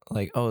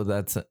like, oh,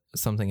 that's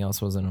something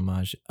else was an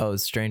homage? Oh,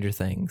 Stranger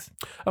Things.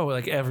 Oh,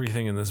 like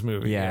everything in this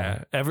movie.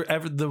 Yeah.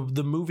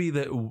 The movie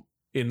that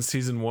in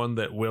season 1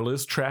 that Will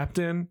is trapped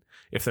in,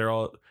 if they're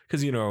all,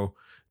 because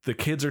the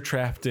kids are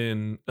trapped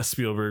in a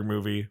Spielberg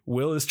movie,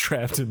 Will is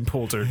trapped in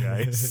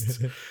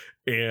Poltergeist,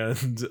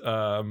 and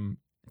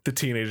the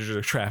teenagers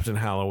are trapped in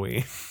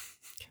Halloween.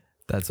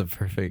 That's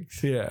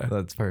perfect. Yeah,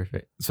 that's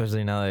perfect.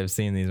 Especially now that I've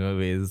seen these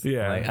movies.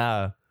 Yeah, like,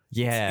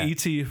 yeah,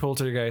 it's E.T.,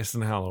 Poltergeist,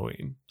 and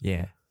Halloween.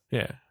 Yeah.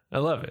 I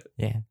love it.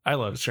 Yeah. I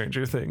love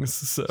Stranger Things.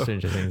 So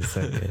Stranger Things is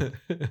so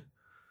good.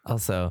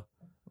 Also,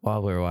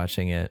 while we were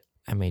watching it,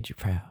 I made you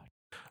proud.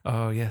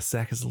 Oh, yes.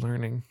 Zach is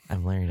learning.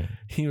 I'm learning.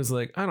 He was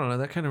like, I don't know.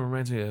 That kind of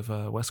reminds me of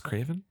Wes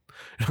Craven.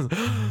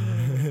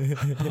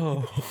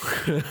 Oh.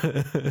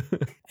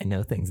 I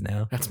know things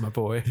now. That's my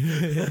boy.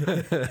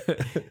 Yeah,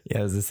 it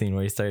was the scene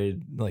where he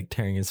started like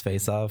tearing his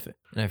face off.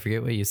 And I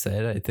forget what you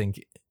said. I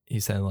think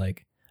you said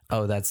like,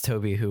 oh, that's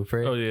Toby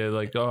Hooper. Oh, yeah.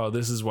 Like, oh,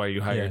 this is why you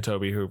hired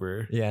Toby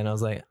Hooper. Yeah. And I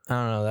was like, I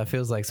don't know. That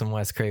feels like some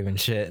Wes Craven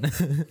shit.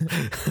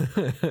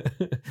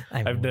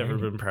 I've never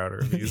been prouder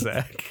of you,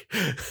 Zach.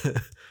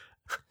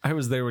 I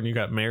was there when you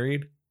got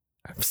married.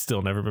 I've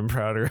still never been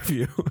prouder of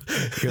you.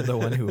 You're the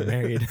one who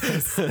married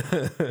us.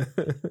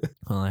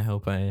 Well, I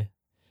hope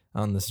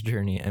on this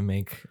journey, I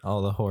make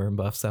all the horror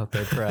buffs out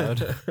there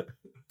proud.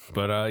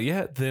 But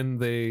yeah, then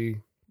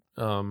they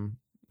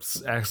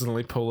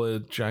accidentally pull a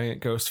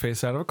giant ghost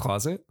face out of a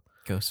closet.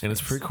 Ghost and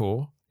it's pretty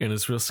cool and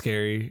it's real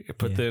scary.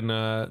 But then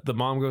the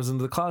mom goes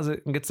into the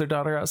closet and gets their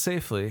daughter out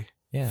safely.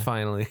 Yeah.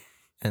 Finally.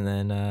 And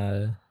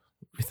then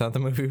we thought the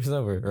movie was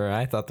over, or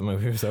I thought the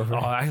movie was over. Oh,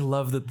 I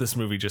love that this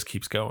movie just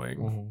keeps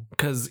going,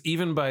 because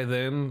even by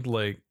then,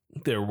 like,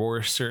 there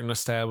were certain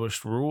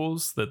established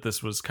rules that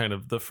this was kind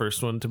of the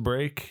first one to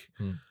break,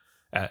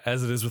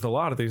 as it is with a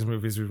lot of these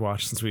movies we've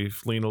watched, since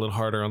we've leaned a little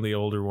harder on the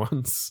older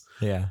ones.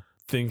 Yeah.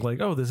 Think like,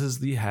 oh, this is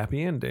the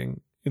happy ending,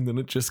 and then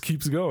it just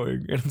keeps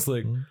going, and it's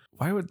like,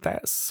 why would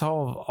that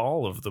solve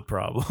all of the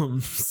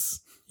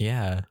problems?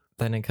 Yeah.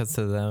 Then it cuts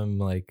to them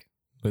like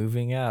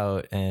moving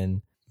out,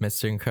 and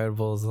Mr.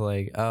 Incredible's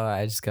like, oh,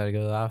 I just gotta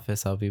go to the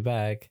office, I'll be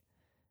back.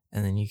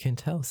 And then you can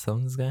tell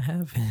something's gonna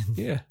happen.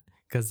 Yeah.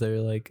 Because they're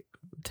like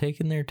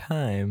taking their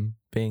time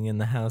being in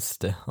the house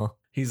still.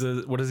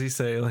 What does he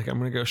say? Like, I'm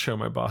gonna go show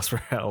my boss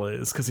where hell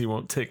is, because he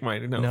won't take my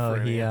no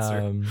for an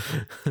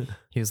answer.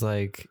 He was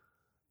like,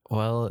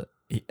 well,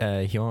 he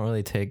won't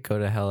really take go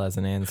to hell as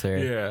an answer.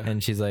 Yeah.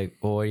 And she's like,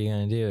 well, what are you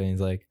gonna do? And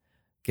he's like,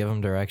 give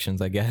him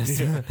directions, I guess.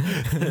 Yeah.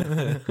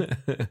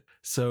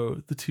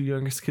 So the two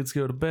youngest kids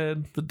go to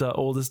bed. The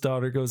oldest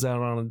daughter goes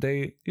out on a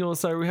date.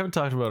 Sorry, we haven't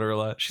talked about her a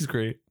lot. She's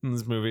great in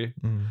this movie.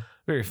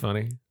 Very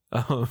funny.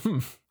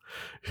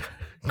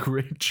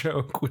 Great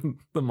joke when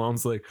the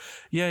mom's like,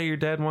 yeah, your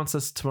dad wants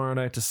us tomorrow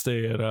night to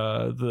stay at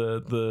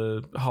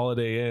the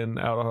Holiday Inn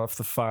out off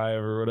the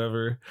 5 or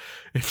whatever.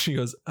 And she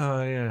goes,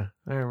 oh yeah,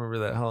 I remember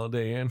that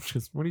Holiday Inn. She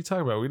goes, what are you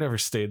talking about? We never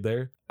stayed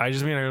there. I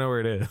just mean I know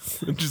where it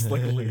is. And just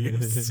like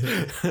leaves.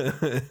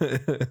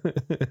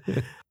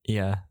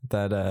 Yeah,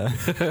 that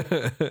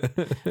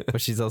but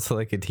she's also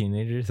like a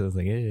teenager, so it's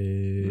like,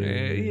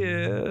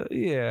 hey.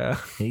 yeah.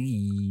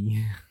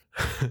 Hey.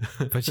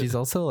 But she's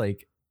also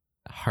like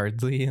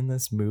hardly in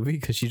this movie,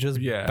 because she just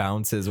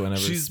bounces whenever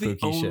she's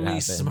spooky shit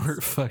happens. She's the only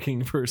smart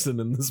fucking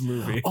person in this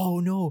movie. Oh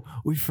no,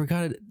 we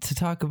forgot to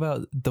talk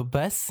about the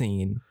best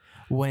scene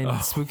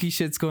when spooky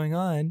shit's going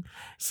on.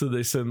 So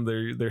they send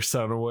their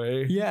son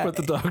away, but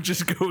the dog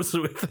just goes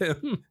with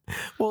him.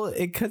 Well,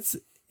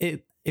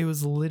 it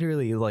was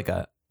literally like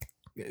a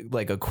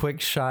quick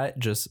shot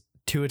just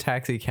to a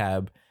taxi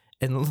cab,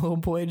 and the little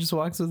boy just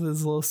walks with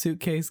his little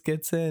suitcase,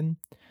 gets in,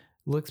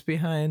 looks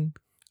behind,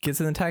 gets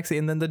in the taxi,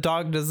 and then the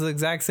dog does the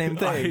exact same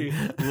thing.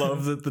 I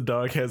love that the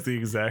dog has the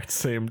exact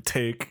same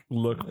take,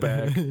 look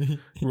back,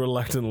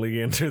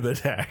 reluctantly enter the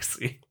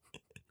taxi.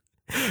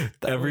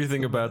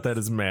 Everything about that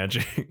is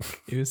magic.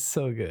 It was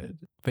so good.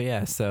 But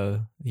yeah,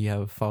 so you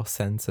have a false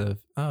sense of,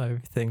 oh,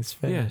 everything's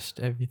finished,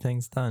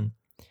 everything's done.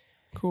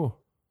 Cool.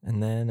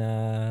 And then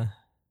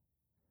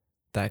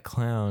that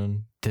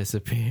clown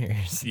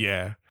disappears.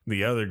 Yeah.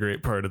 The other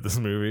great part of this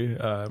movie,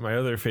 my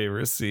other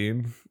favorite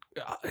scene,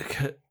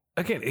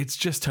 again, it's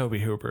just Tobe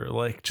Hooper,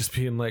 like, just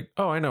being like,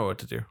 oh, I know what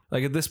to do.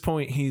 Like, at this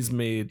point, he's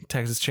made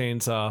Texas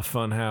Chainsaw,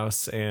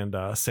 Funhouse,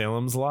 and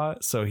Salem's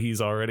Lot, so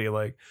he's already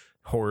like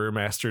horror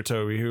master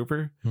Tobe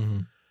Hooper.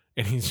 And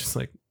he's just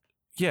like,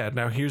 yeah,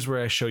 now here's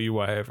where I show you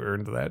why I've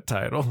earned that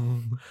title.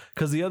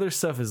 Because the other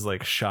stuff is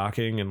like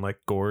shocking and like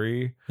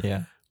gory.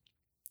 Yeah.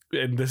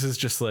 And this is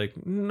just like,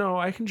 no,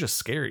 I can just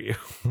scare you.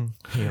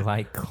 You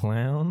like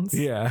clowns?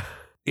 Yeah.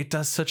 It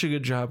does such a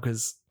good job,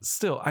 because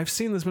still, I've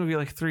seen this movie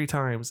like 3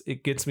 times.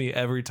 It gets me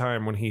every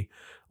time when he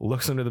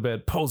looks under the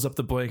bed, pulls up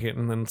the blanket,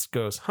 and then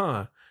goes,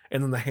 huh?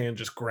 And then the hand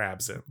just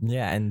grabs him.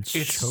 Yeah, and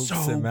it's chokes so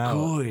him out.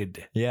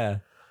 good. Yeah.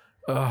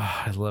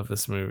 Oh, I love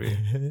this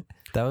movie.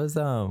 That was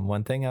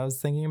one thing I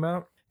was thinking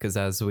about, because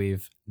as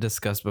we've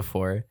discussed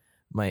before,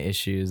 my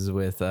issues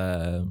with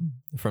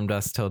From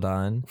Dusk Till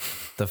Dawn,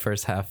 the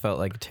first half felt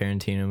like a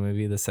Tarantino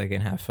movie, the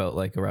second half felt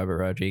like a Robert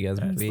Rodriguez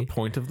movie. That's the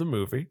point of the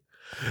movie.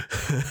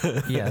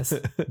 Yes,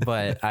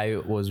 but I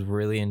was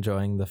really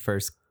enjoying the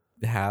first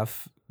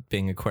half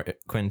being a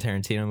Quentin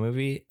Tarantino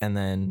movie, and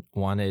then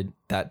wanted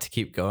that to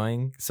keep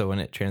going. So when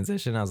it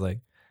transitioned, I was like,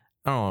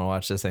 I don't want to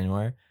watch this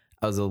anymore.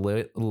 I was a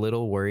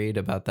little worried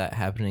about that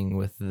happening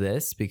with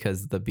this,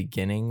 because the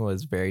beginning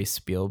was very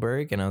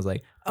Spielberg, and I was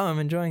like, oh, I'm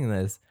enjoying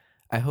this.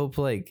 I hope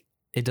like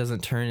it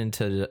doesn't turn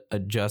into a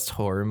just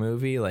horror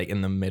movie like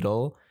in the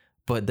middle,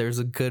 but there's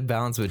a good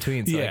balance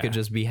between, so I could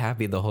just be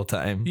happy the whole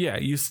time. Yeah,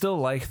 you still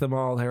like them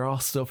all. They're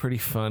all still pretty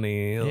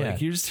funny. Like,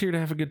 you're just here to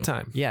have a good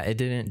time. Yeah, it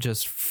didn't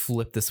just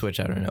flip the switch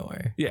out of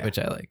nowhere, which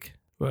I like.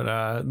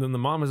 But then the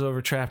mom is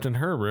over trapped in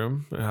her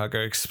room,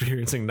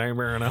 experiencing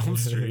Nightmare on Elm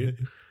Street.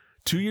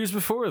 2 years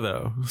before,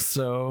 though.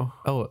 So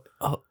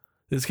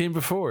this came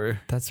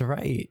before. That's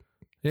right.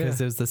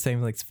 Because it was the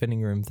same like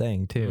spinning room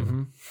thing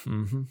too.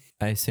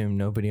 I assume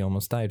nobody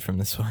almost died from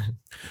this one.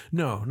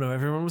 No,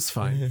 everyone was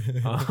fine.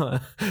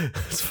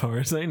 As far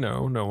as I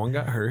know, no one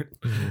got hurt.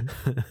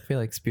 I feel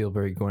like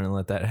Spielberg wouldn't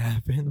let that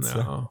happen.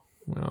 No.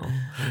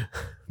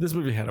 This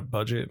movie had a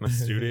budget in a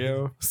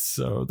studio,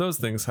 so those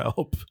things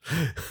help.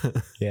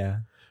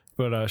 Yeah.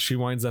 But she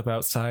winds up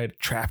outside,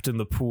 trapped in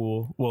the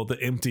pool. Well,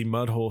 the empty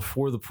mud hole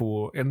for the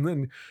pool, and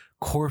then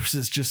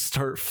corpses just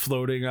start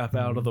floating up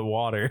out of the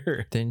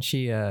water. Didn't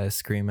she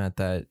scream at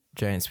that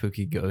giant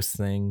spooky ghost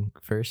thing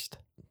first?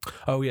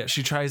 Oh yeah,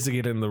 she tries to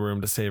get in the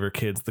room to save her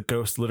kids. The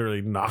ghost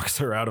literally knocks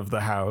her out of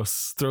the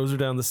house, throws her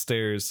down the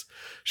stairs.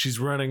 She's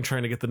running,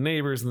 trying to get the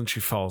neighbors, and then she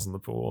falls in the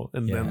pool.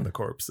 And then the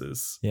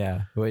corpses.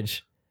 Yeah,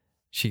 which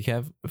she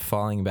kept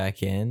falling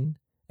back in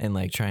and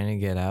like trying to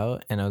get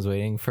out. And I was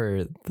waiting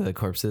for the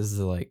corpses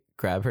to like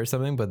grab her or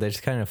something, but they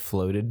just kind of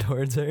floated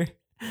towards her.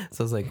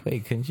 So I was like,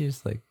 wait, couldn't you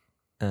just like...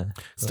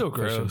 Still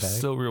gross,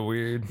 still real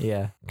weird.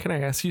 Yeah. Can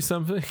I ask you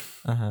something?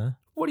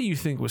 What do you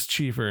think was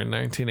cheaper in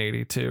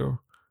 1982?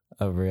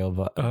 A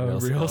real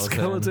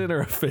skeleton or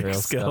a fake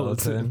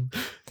skeleton?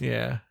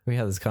 Yeah. We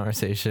had this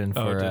conversation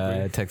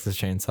for Texas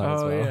Chainsaw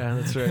as well. Oh, yeah,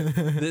 that's right.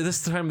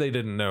 This time they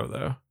didn't know,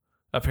 though.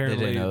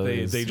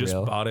 Apparently, they just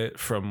bought it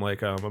from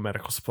like a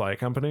medical supply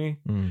company,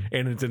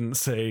 and it didn't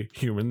say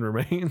human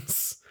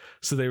remains.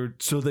 So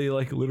they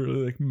like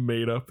literally like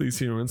made up these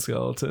human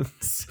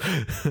skeletons,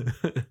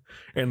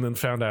 and then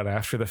found out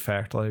after the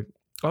fact, like,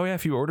 oh yeah,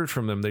 if you ordered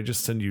from them, they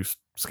just send you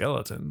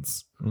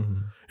skeletons.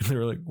 And they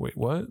were like, wait,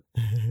 what?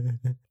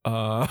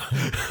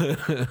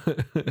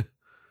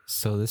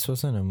 So this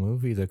wasn't a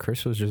movie. The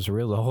curse was just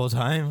real the whole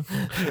time.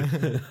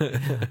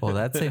 Well,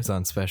 that saves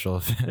on special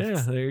effects.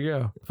 Yeah, there you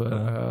go.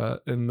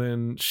 But and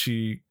then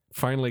she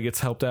finally gets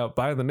helped out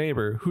by the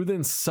neighbor, who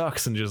then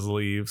sucks and just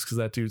leaves because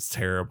that dude's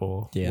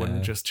terrible. Yeah.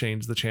 Wouldn't just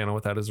change the channel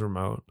without his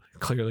remote.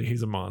 Clearly,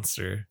 he's a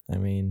monster. I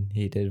mean,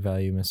 he did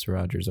value Mr.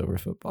 Rogers over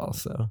football,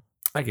 so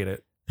I get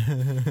it.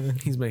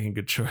 He's making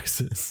good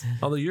choices.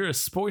 Although you're a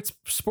sports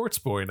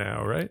boy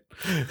now, right?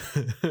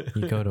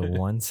 You go to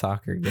one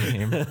soccer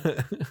game.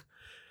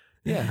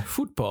 Yeah,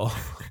 football.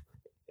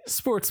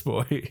 Sports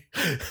boy.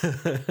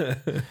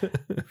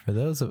 For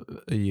those of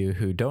you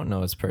who don't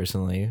know us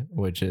personally,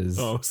 which is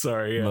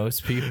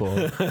most people,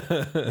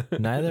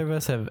 neither of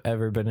us have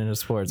ever been into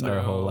sports our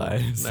whole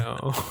lives.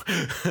 No.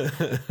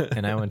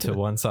 And I went to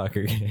one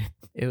soccer game.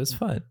 It was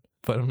fun,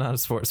 but I'm not a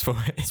sports boy.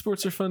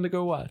 Sports are fun to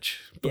go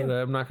watch, but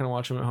I'm not going to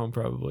watch them at home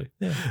probably.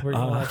 Yeah, we're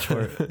going to watch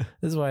horror. This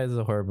is why it's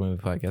a horror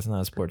movie podcast,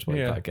 not a sports boy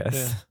podcast.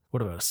 Yeah.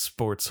 What about a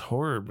sports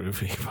horror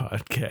movie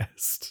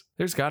podcast?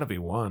 There's got to be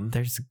one.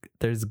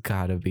 There's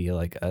got to be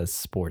like a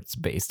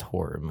sports-based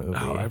horror movie.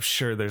 Oh, I'm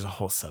sure there's a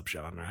whole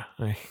subgenre.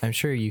 I'm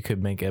sure you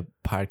could make a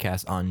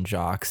podcast on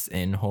jocks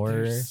in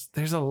horror.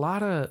 There's a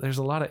lot of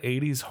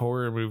 80s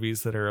horror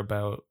movies that are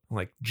about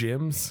like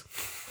gyms,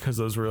 because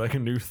those were like a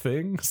new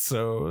thing.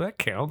 So that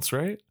counts,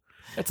 right?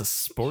 That's a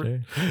sport.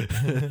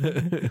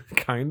 Sure.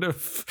 Kind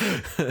of.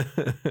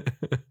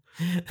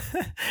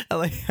 I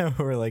like how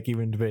we're like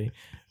even debating.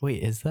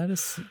 Wait, is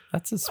that's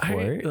a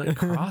sport? Like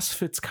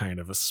CrossFit's kind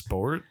of a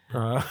sport.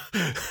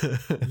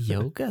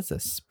 Yoga's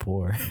a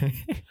sport.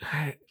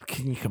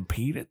 Can you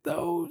compete at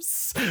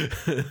those?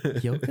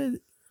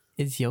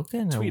 Is yoga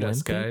an tweet Olympic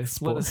us, guys.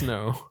 sport? Let us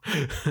know.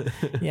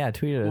 Yeah,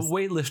 tweet us. Well,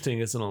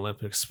 weightlifting is an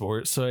Olympic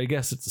sport, so I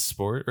guess it's a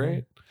sport,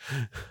 right?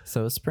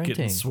 So sprinting.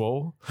 Getting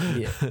swole.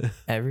 Yeah.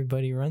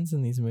 Everybody runs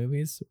in these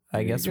movies.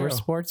 I guess we're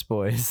sports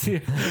boys.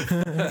 Yeah.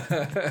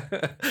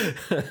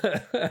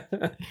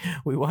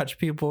 We watch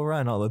people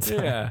run all the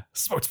time. Yeah.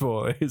 Sports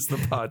Boys, the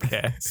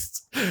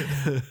podcast.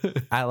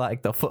 I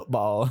like the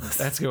football.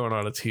 That's going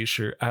on a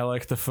t-shirt. I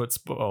like the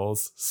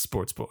footballs,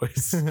 Sports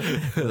Boys.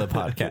 The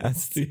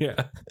podcast.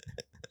 Yeah.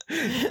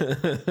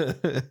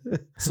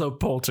 So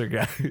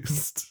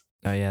Poltergeist.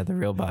 Oh yeah, the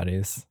real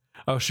bodies.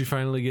 Oh, she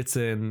finally gets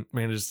in,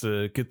 manages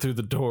to get through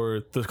the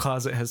door. The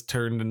closet has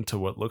turned into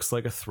what looks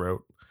like a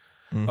throat.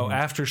 Oh,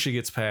 after she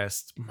gets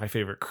past my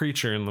favorite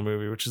creature in the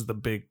movie, which is the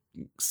big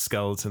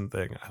skeleton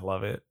thing. I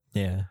love it.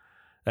 Yeah.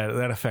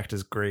 That effect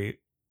is great.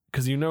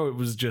 Because it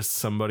was just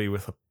somebody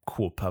with a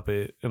cool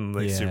puppet and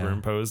they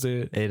superimposed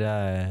it.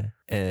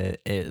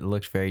 It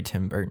looked very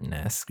Tim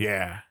Burton-esque.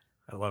 Yeah.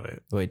 I love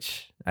it.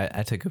 Which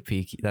I took a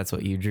peek. That's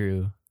what you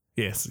drew.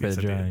 Yes, for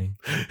the drawing.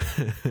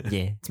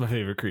 Yeah. It's my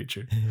favorite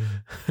creature.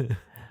 Could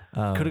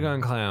have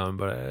gone clown,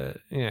 but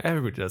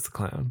everybody does the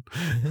clown.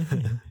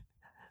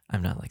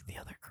 I'm not like the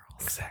other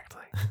girls.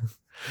 Exactly.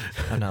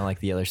 I'm not like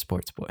the other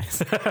sports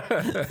boys.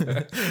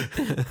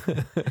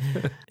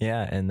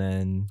 Yeah, and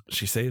then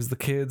she saves the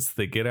kids.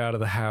 They get out of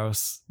the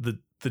house.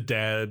 The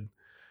dad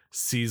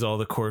sees all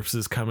the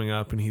corpses coming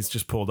up, and he's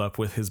just pulled up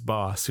with his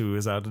boss who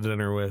is out to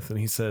dinner with, and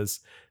he says,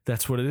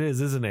 "That's what it is,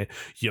 isn't it?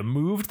 You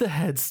moved the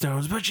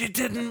headstones, but you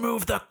didn't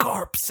move the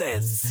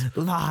corpses."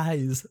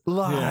 Lies.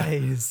 Yeah.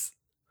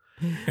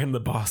 And the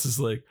boss is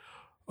like,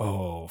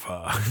 "Oh,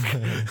 fuck."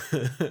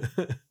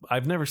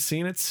 I've never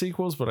seen its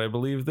sequels, but I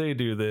believe they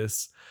do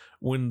this.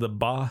 When the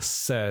boss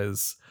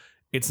says,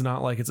 it's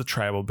not like it's a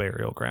tribal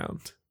burial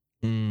ground.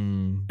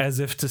 As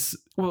if to,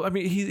 well, I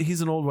mean, he's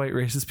an old white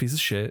racist piece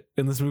of shit,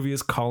 and this movie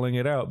is calling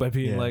it out by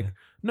being like,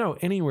 no,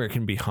 anywhere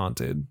can be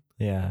haunted.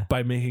 Yeah.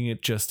 By making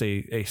it just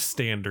a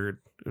standard,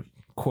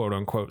 quote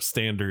unquote,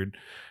 standard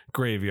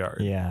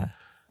graveyard. Yeah.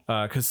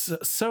 Because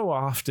so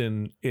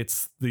often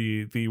it's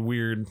the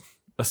weird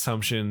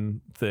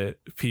assumption that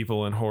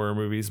people in horror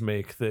movies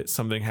make that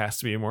something has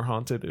to be more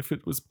haunted if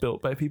it was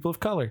built by people of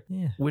color,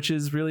 which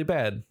is really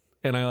bad.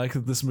 And I like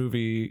that this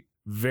movie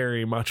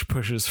very much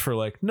pushes for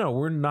like, no,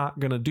 we're not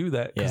gonna do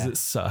that because Yeah. it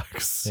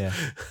sucks. Yeah.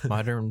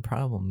 Modern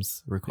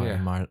problems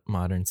require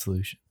modern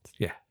solutions.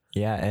 Yeah.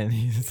 Yeah. And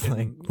he's like,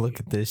 And- look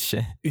at this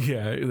shit.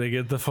 Yeah, they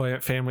get the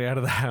family out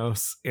of the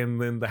house,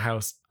 and then the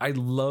house. I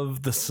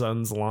love the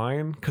son's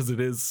line because it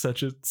is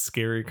such a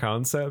scary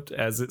concept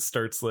as it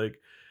starts like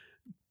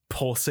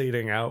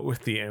pulsating out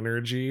with the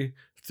energy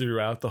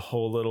throughout the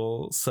whole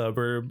little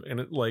suburb, and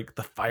it like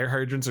the fire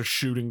hydrants are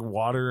shooting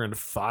water and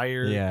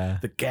fire. Yeah.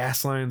 The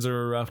gas lines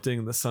are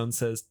erupting. The son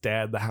says,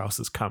 "Dad, the house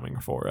is coming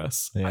for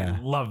us." Yeah.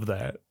 I love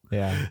that.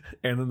 Yeah.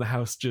 And then the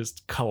house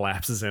just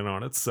collapses in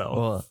on itself.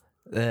 Well,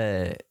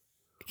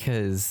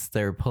 because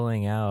they're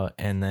pulling out,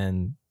 and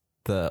then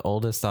the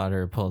oldest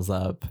daughter pulls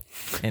up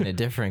in a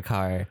different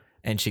car,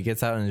 and she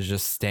gets out and is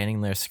just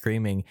standing there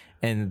screaming.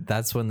 And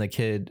that's when the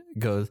kid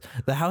goes,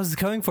 "The house is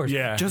coming for us.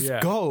 Yeah, Just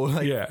yeah. go."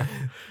 Like, Yeah.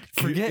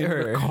 forget Get in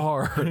her. the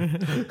car.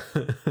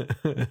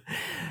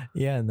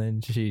 Yeah, and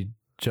then she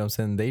jumps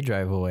in. They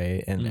drive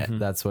away, and Mhm.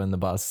 that's when the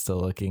boss is still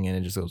looking, and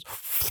it just goes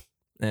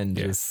and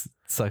Yeah. just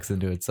sucks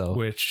into itself.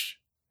 Which,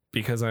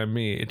 because I'm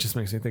me, it just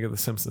makes me think of The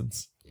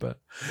Simpsons. But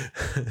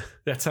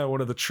that's how one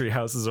of the tree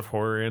houses of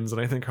horror ends.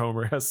 And I think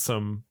Homer has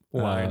some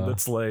line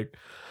that's like,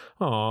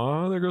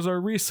 "Aw, there goes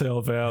our resale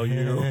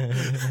value."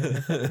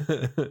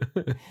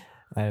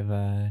 I've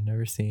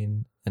never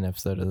seen an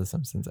episode of The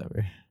Simpsons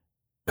ever.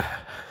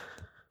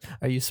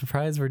 Are you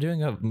surprised we're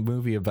doing a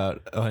movie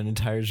about an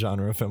entire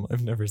genre of film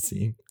I've never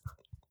seen?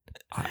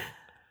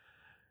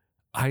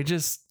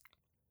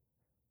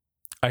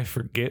 I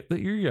forget that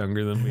you're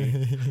younger than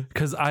me.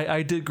 Because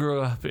I did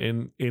grow up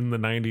in the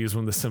 90s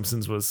when The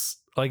Simpsons was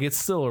like, it's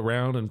still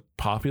around and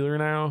popular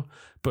now,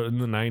 but in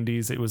the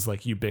 90s it was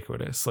like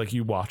ubiquitous. Like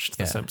you watched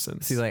The Yeah.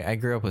 Simpsons. See, like I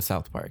grew up with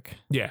South Park.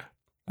 Yeah.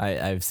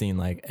 I've seen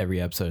like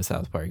every episode of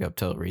South Park up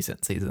till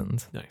recent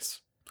seasons. Nice.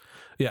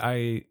 Yeah,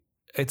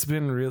 it's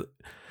been real.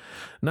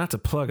 Not to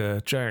plug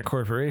a giant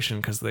corporation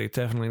because they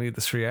definitely need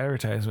this free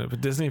advertisement,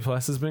 but Disney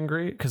Plus has been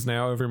great because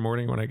now every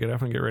morning when I get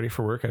up and get ready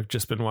for work, I've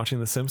just been watching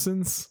The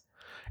Simpsons.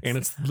 And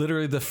it's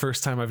literally the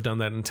first time I've done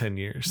that in 10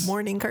 years.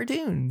 Morning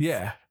cartoons.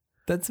 Yeah.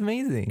 That's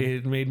amazing.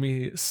 It made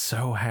me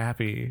so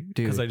happy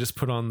because Dude. I just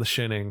put on The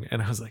Shining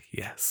and I was like,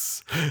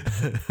 yes.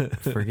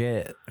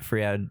 Forget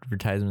free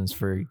advertisements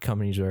for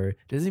companies where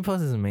Disney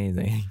Plus is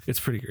amazing. It's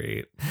pretty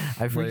great.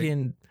 I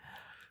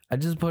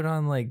just put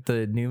on like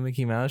the new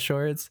Mickey Mouse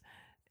shorts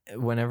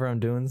whenever I'm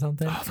doing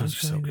something. Oh, those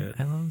are so good.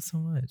 I love them so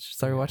much.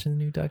 Started watching the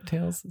new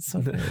DuckTales. It's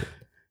so good.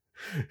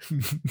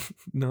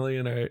 Nelly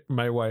and I,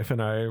 my wife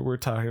and I, were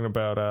talking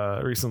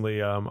about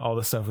recently all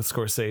the stuff with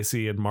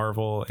Scorsese and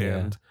Marvel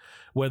and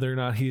whether or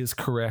not he is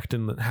correct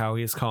in how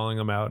he is calling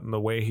them out and the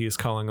way he is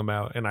calling them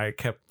out. And I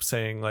kept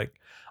saying, like,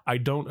 I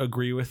don't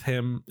agree with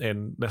him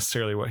and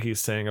necessarily what he's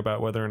saying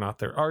about whether or not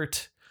they're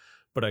art,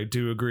 but I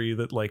do agree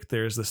that like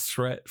there's this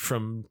threat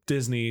from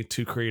Disney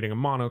to creating a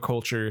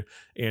monoculture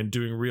and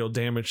doing real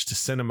damage to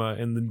cinema.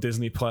 And then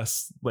Disney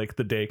Plus, like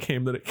the day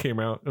came that it came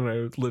out, and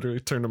I literally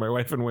turned to my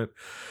wife and went,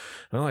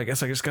 "Well, I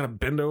guess I just gotta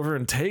bend over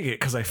and take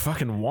it because I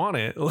fucking want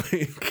it."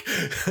 Like,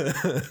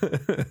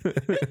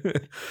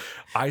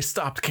 I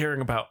stopped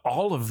caring about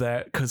all of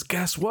that because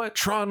guess what?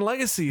 Tron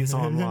Legacy is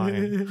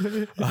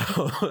online.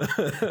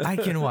 I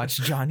can watch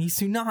Johnny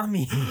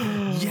Tsunami.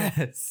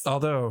 Yes.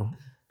 Although,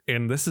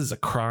 and this is a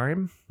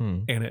crime, Hmm.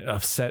 and it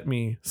upset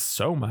me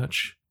so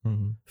much.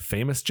 Mhm.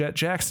 Famous Jet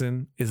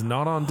Jackson is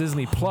not on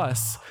Disney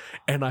Plus,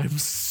 and I'm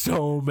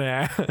so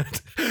mad.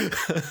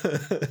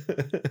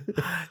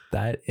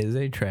 That is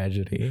a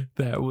tragedy.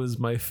 That was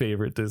my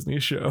favorite Disney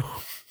show.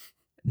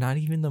 Not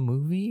even the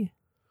movie?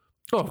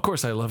 Oh, of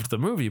course, I loved the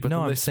movie, but no,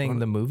 then I'm they saying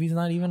the movie's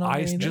not even on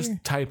I there just either?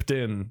 typed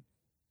in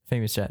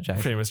Famous Jet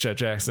Jackson. Famous Jet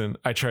Jackson.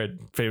 I tried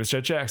Famous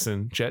Jet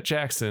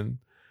Jackson,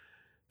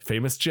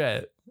 Famous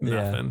Jet.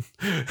 Yeah. Nothing.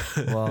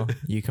 Well,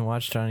 you can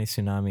watch Johnny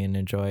Tsunami and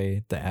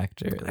enjoy the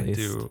actor at I least.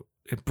 do.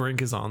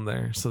 Brink is on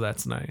there, so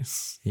that's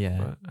nice.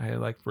 Yeah. But I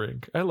like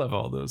Brink. I love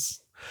all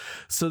those.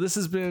 So this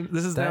is now a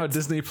That's-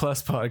 Disney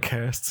Plus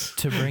podcast.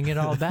 To bring it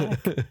all back,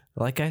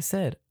 like I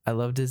said, I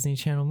love Disney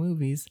Channel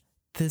movies.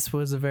 This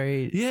was a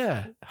very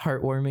Yeah.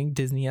 heartwarming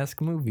Disney-esque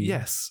movie.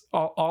 Yes.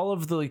 All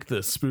of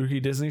the spooky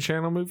Disney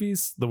Channel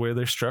movies, the way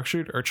they're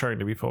structured, are trying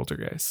to be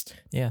Poltergeist.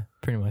 Yeah,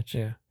 pretty much.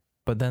 Yeah.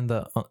 But then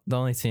the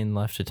only scene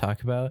left to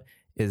talk about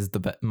is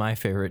my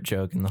favorite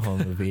joke in the whole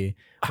movie.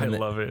 I When they-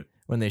 love it.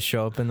 When they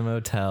show up in the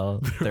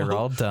motel, they're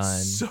all done.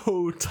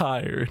 So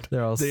tired.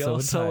 They're all They so all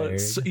sell tired.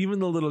 it. Even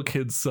the little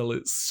kids sell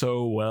it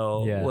so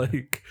well. Yeah.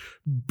 Like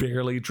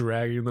barely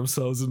dragging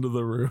themselves into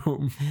the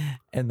room.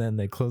 And then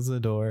they close the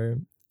door.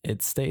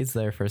 It stays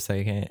there for a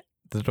second.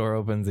 The door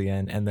opens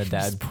again, and the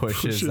dad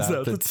pushes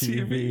out the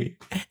TV,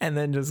 and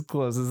then just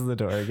closes the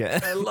door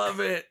again. I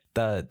love it.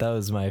 That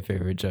was my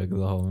favorite joke of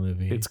the whole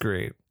movie. It's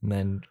great. And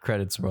then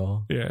credits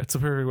roll. Yeah, it's a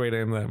perfect way to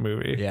end that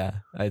movie. Yeah,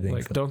 I think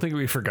Like, so. don't think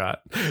we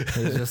forgot.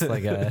 It's just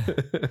like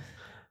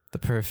the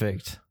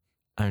perfect.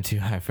 I'm too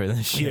high for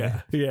this shit.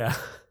 yeah.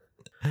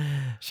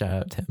 Shout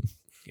out Tim.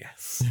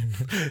 Yes.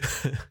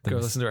 Go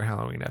listen to our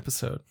Halloween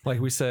episode. Like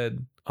we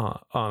said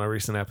on a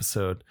recent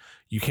episode,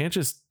 you can't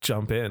just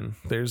jump in.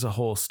 There's a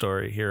whole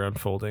story here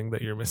unfolding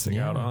that you're missing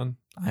out on.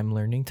 I'm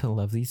learning to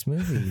love these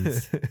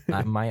movies.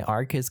 My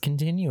arc is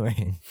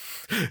continuing.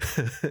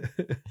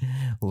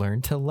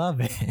 Learn to love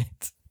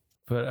it.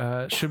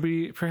 But should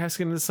we perhaps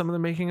get into some of the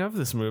making of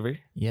this movie?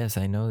 Yes,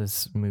 I know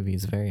this movie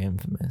is very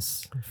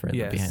infamous for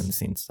the behind the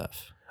scenes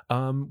stuff.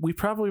 We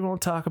probably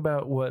won't talk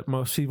about what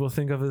most people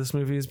think of this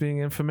movie as being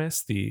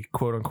infamous, the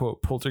quote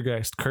unquote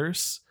poltergeist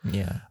curse.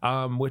 Yeah.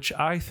 Which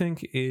I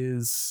think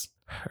is,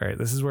 all right,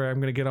 this is where I'm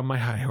going to get on my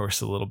high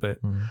horse a little bit.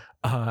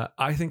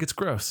 I think it's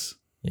gross.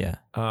 Yeah.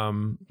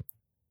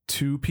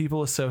 2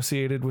 people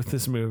associated with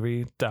this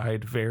movie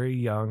died very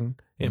young,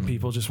 and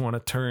people just want to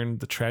turn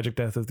the tragic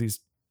death of these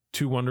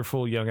 2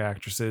 wonderful young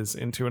actresses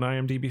into an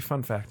IMDb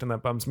fun fact, and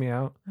that bums me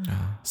out.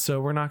 So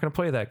we're not going to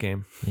play that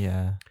game.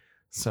 Yeah.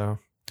 So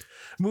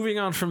moving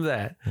on from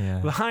that,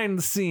 behind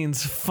the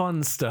scenes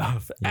fun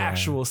stuff,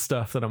 actual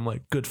stuff that I'm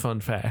like, good fun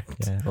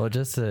fact. Yeah. Well,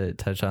 just to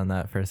touch on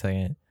that for a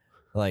second,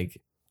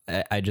 like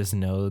I just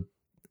know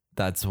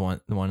that's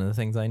one of the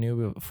things I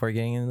knew before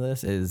getting into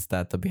this is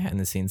that the behind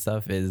the scenes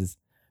stuff is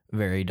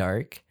very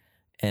dark.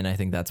 And I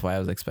think that's why I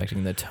was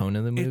expecting the tone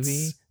of the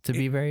movie to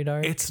be very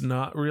dark. It's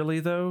not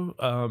really,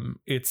 though.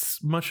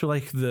 It's much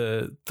like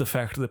the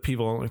fact that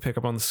people only pick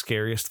up on the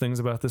scariest things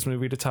about this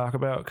movie to talk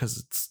about because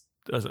it's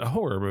a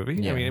horror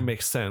movie. I mean, it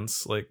makes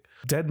sense. Like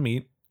Dead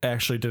Meat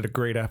actually did a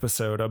great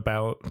episode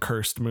about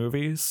cursed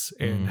movies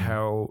and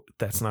how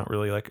that's not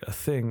really like a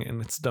thing,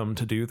 and it's dumb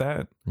to do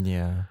that.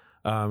 Yeah.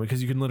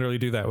 Because you can literally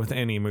do that with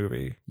any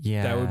movie.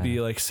 Yeah. That would be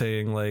like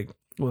saying like,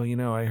 well, you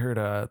know, I heard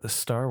the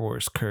Star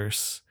Wars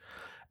curse.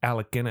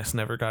 Alec Guinness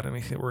never got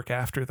anything work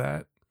after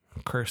that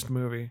cursed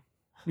movie.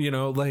 You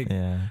know, like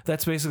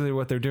that's basically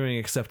what they're doing,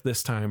 except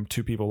this time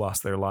 2 people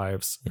lost their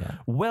lives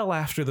well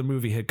after the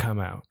movie had come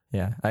out.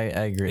 Yeah, I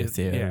agree with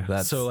you.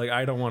 Yeah. So like,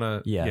 I don't want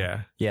to.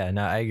 Yeah.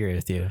 No, I agree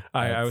with you.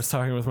 I was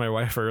talking with my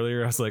wife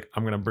earlier. I was like,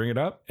 I'm going to bring it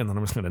up and then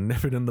I'm just going to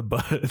nip it in the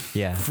bud.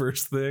 Yeah.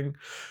 First thing.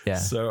 Yeah.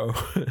 So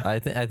I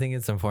think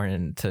it's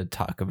important to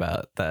talk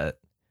about that.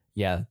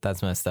 Yeah.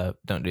 That's messed up.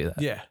 Don't do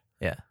that. Yeah.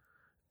 Yeah.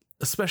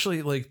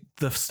 Especially like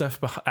the stuff,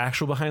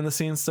 actual behind the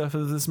scenes stuff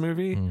of this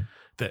movie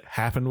that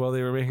happened while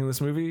they were making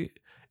this movie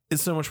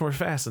is so much more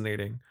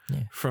fascinating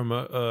from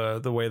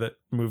the way that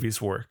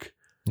movies work.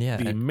 Yeah.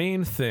 The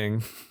main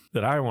thing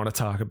that I want to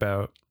talk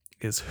about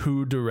is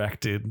who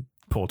directed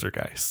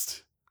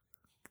Poltergeist.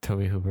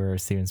 Tobe Hooper or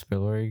Steven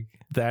Spielberg?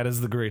 That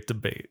is the great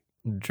debate.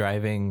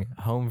 Driving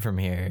home from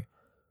here,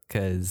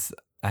 because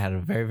I had a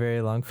very,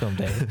 very long film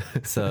day.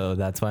 So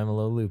that's why I'm a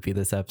little loopy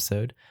this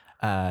episode.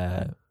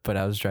 But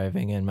I was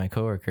driving and my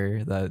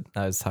coworker that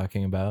I was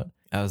talking about,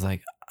 I was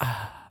like,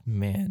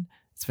 man,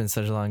 it's been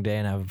such a long day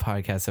and I have a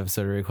podcast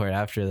episode to record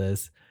after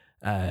this,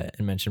 and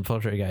mentioned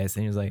Poltergeist.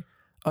 And he was like,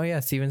 oh yeah,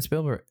 Steven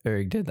Spielberg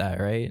did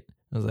that, right?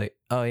 I was like,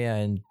 oh yeah,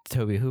 and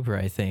Tobe Hooper,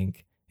 I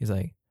think. He's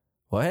like,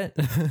 what?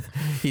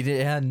 He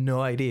had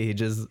no idea. He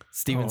just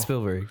Steven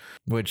Spielberg,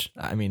 which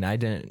I mean, I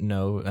didn't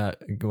know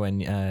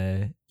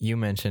when you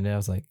mentioned it. I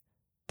was like,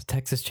 the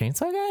Texas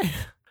Chainsaw guy?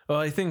 Well,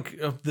 I think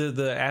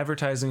the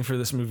advertising for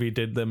this movie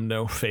did them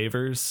no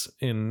favors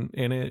in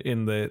it,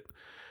 in that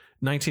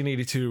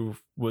 1982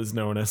 was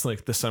known as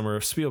like the summer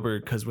of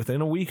Spielberg, because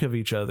within a week of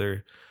each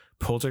other,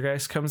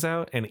 Poltergeist comes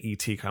out and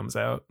E.T. comes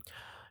out.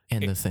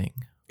 And The Thing.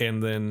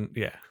 And then,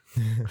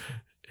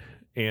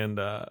 and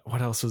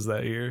what else was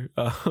that year?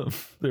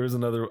 There was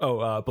another,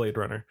 Blade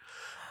Runner.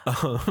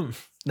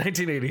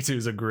 1982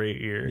 is a great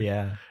year.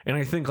 Yeah. And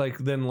I think like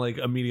then like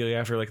immediately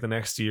after, like the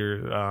next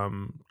year,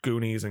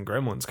 Goonies and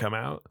Gremlins come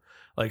out.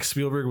 Like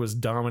Spielberg was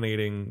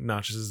dominating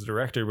not just as a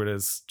director, but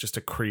as just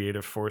a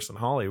creative force in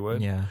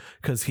Hollywood. Yeah.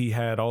 Because he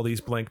had all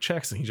these blank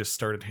checks and he just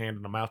started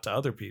handing them out to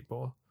other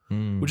people,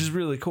 which is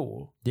really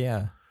cool.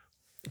 Yeah.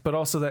 But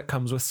also that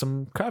comes with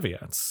some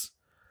caveats.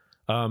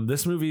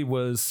 This movie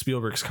was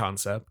Spielberg's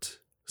concept.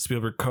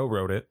 Spielberg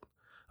co-wrote it.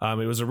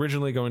 It was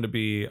originally going to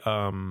be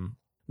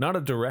not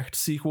a direct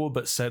sequel,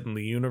 but set in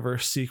the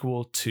universe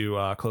sequel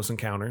to Close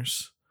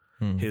Encounters,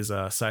 his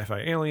sci-fi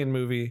alien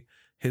movie.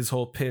 His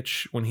whole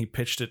pitch when he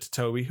pitched it to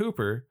Tobe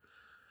Hooper,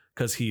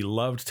 because he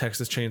loved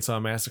Texas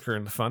Chainsaw Massacre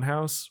and The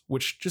Funhouse,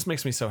 which just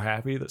makes me so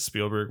happy that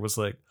Spielberg was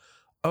like,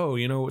 oh,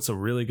 you know, it's a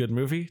really good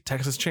movie,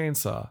 Texas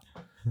Chainsaw.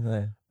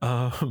 No,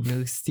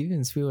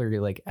 Steven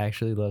Spielberg like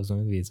actually loves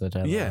movies, which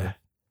I love.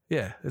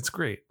 Yeah, it's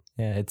great.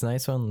 Yeah, it's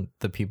nice when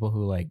the people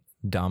who like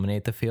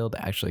dominate the field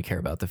actually care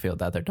about the field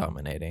that they're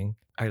dominating.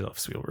 I love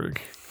Spielberg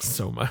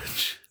so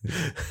much.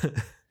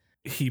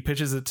 He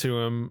pitches it to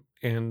him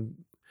and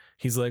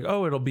he's like,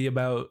 oh, it'll be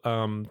about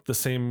the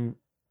same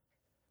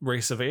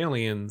race of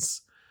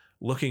aliens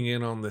looking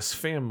in on this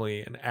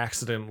family and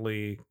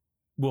accidentally,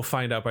 we'll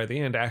find out by the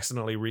end,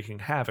 accidentally wreaking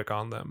havoc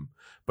on them.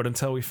 But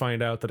until we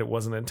find out that it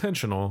wasn't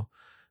intentional,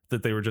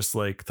 that they were just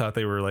like, thought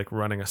they were like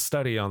running a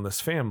study on this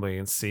family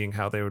and seeing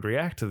how they would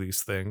react to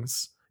these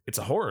things, it's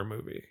a horror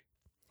movie.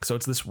 So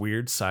it's this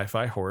weird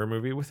sci-fi horror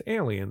movie with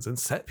aliens and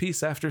set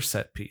piece after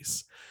set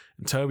piece.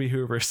 And Tobe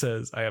Hooper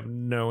says, I have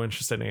no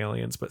interest in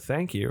aliens, but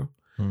thank you.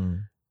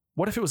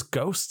 What if it was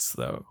ghosts,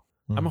 though?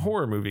 I'm a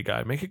horror movie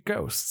guy. Make it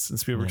ghosts. And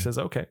Spielberg says,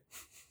 okay.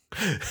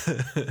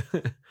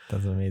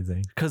 That's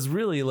amazing. Because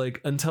really,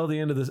 like, until the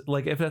end of this,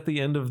 like, if at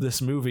the end of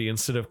this movie,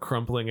 instead of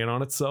crumpling in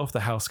on itself, the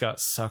house got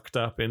sucked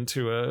up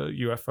into a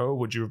UFO,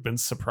 would you have been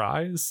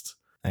surprised?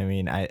 I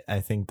mean, I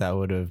think that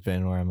would have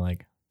been where I'm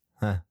like,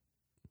 huh.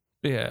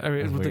 Yeah, I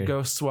mean, That's with weird. the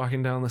ghosts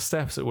walking down the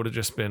steps, it would have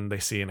just been they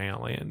see an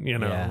alien, you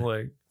know? Yeah.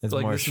 Like, It's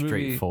like more this movie-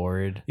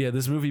 straightforward. Yeah,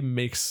 this movie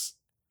makes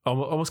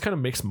almost kind of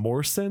makes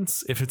more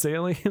sense if it's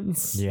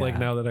aliens. Yeah. Like,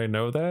 now that I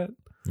know that.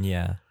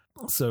 Yeah.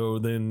 So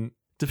then,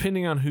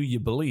 depending on who you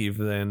believe,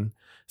 then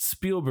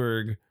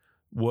Spielberg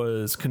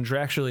was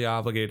contractually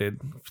obligated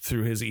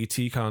through his ET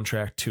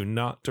contract to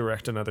not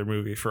direct another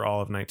movie for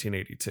all of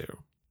 1982.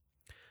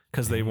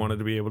 Because they wanted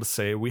to be able to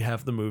say, we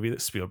have the movie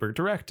that Spielberg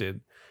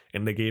directed.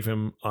 And they gave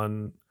him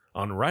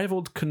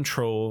unrivaled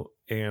control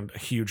and a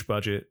huge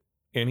budget.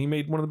 And he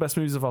made one of the best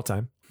movies of all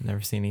time.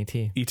 Never seen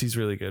E.T. E.T.'s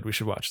really good. We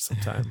should watch it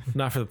sometime.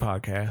 Not for the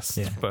podcast,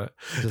 Yeah. but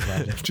Just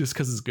watch it. just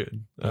because it's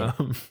good. Yeah.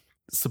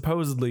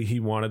 Supposedly he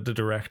wanted to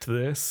direct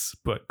this,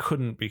 but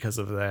couldn't because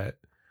of that.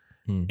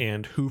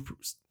 And Hooper,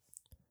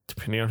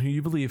 depending on who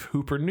you believe,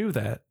 Hooper knew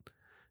that.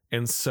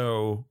 And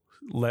so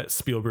let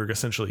Spielberg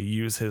essentially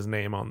use his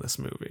name on this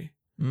movie,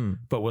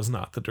 but was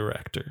not the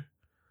director.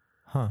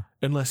 Huh.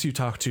 Unless you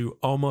talk to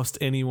almost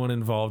anyone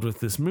involved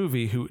with this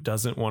movie who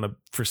doesn't want to,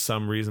 for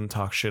some reason,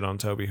 talk shit on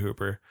Tobe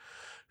Hooper,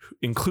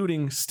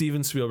 including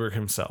Steven Spielberg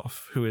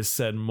himself, who has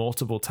said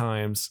multiple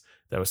times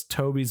that was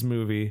Toby's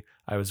movie.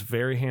 I was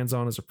very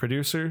hands-on as a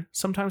producer,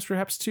 sometimes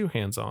perhaps too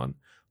hands-on,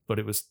 but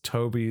it was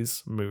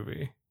Toby's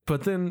movie.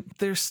 But then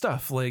there's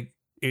stuff like,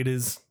 it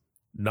is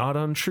not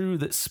untrue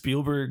that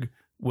Spielberg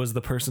was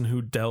the person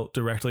who dealt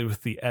directly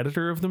with the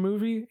editor of the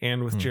movie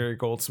and with Jerry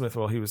Goldsmith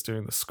while he was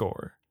doing the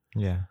score.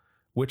 Yeah.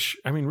 Which,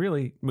 I mean,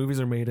 really, movies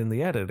are made in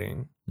the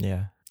editing.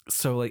 Yeah.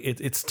 So, like,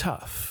 it's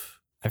tough.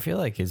 I feel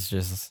like it's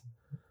just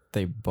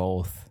they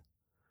both.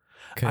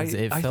 I Because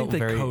it felt think they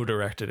very.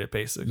 co-directed it,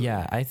 basically.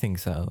 Yeah, I think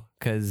so.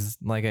 Because,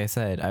 like I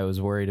said, I was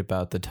worried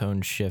about the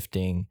tone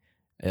shifting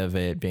of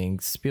it being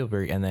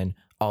Spielberg and then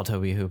all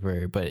Tobe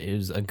Hooper, but it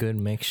was a good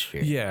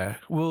mixture. Yeah.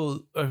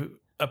 Well,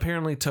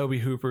 apparently Tobe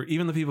Hooper,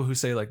 even the people who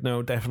say, like,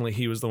 no, definitely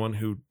he was the one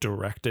who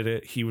directed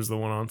it. He was the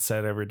one on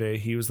set every day.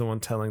 He was the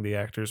one telling the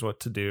actors what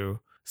to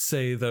do.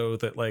 Say, though,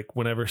 that, like,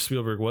 whenever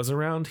Spielberg was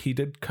around, he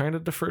did kind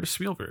of defer to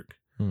Spielberg.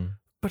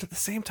 But at the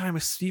same time,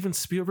 if Steven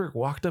Spielberg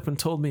walked up and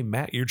told me,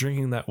 Matt, you're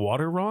drinking that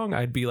water wrong,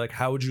 I'd be like,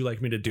 how would you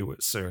like me to do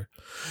it, sir?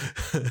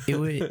 It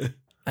would.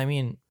 I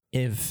mean,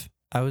 if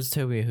I was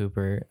Tobe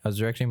Hooper, I was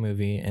directing a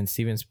movie, and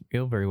Steven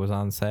Spielberg was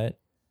on set,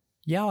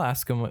 yeah, I'll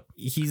ask him.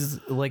 He's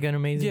like an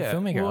amazing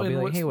filmmaker. I'll be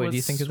like, hey, what do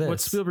you think of this?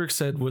 What Spielberg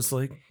said was,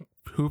 like,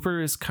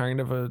 Hooper is kind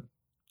of a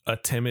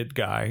timid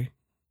guy,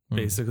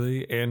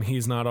 basically, and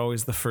he's not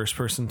always the first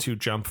person to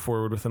jump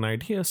forward with an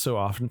idea. So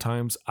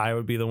oftentimes I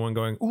would be the one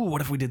going, ooh,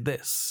 what if we did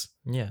this?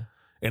 Yeah.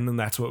 And then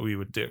that's what we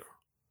would do.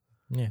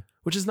 Yeah.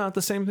 Which is not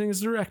the same thing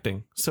as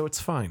directing. So it's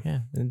fine. Yeah.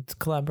 It's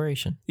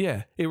collaboration.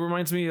 Yeah. It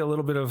reminds me a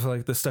little bit of,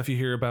 like, the stuff you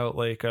hear about,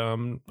 like,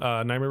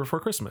 Nightmare Before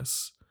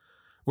Christmas,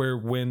 where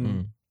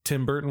when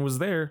Tim Burton was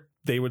there,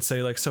 they would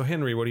say, like, so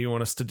Henry, what do you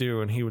want us to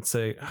do? And he would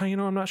say, oh,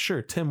 I'm not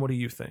sure. Tim, what do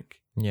you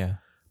think? Yeah.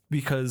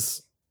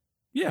 Because,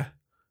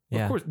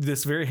 of course,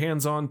 this very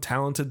hands-on,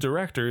 talented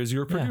director is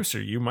your producer.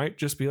 You might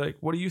just be like,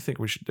 what do you think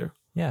we should do?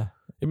 Yeah.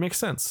 It makes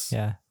sense.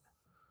 Yeah.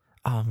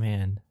 Oh,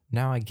 man.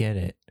 Now I get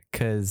it.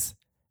 Because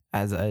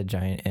as a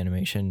giant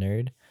animation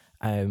nerd,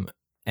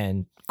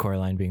 and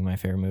Coraline being my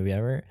favorite movie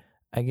ever,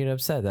 I get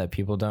upset that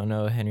people don't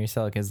know Henry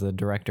Selick as the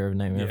director of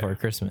Nightmare Before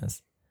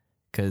Christmas.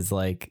 Because,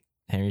 like,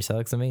 Henry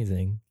Selick's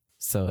amazing.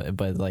 So,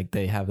 but, like,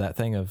 they have that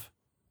thing of,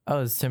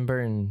 oh, it's Tim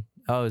Burton.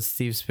 Oh, it's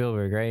Steve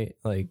Spielberg, right?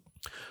 Like,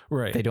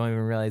 right. They don't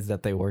even realize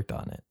that they worked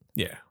on it.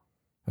 Yeah.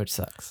 Which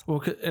sucks.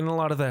 Well, and a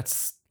lot of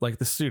that's, like,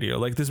 the studio.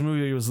 Like, this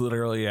movie was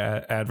literally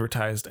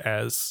advertised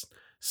as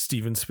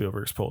Steven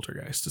Spielberg's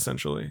Poltergeist,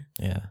 essentially.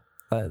 Yeah.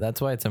 That's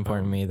why it's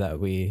important to me that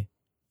we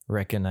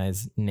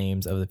recognize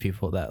names of the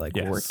people that, like,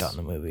 worked on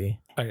the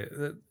movie.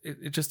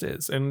 It just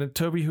is. And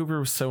Tobe Hooper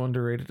was so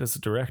underrated as a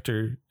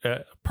director,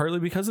 partly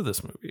because of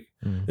this movie.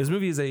 This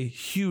movie is a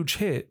huge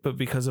hit, but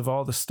because of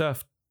all the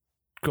stuff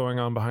going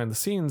on behind the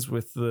scenes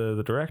with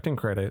the directing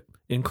credit,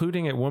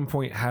 including at one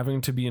point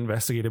having to be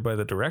investigated by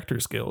the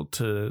Directors Guild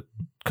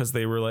because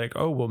they were like,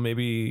 oh, well,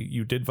 maybe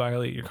you did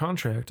violate your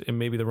contract and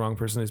maybe the wrong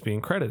person is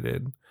being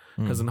credited.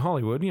 Because in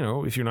Hollywood,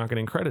 if you're not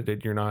getting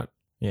credited, you're not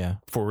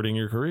forwarding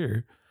your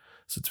career.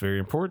 So it's very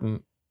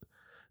important.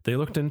 They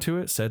looked into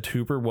it, said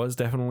Hooper was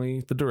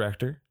definitely the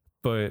director,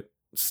 but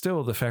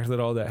still the fact that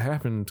all that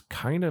happened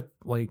kind of,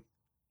 like,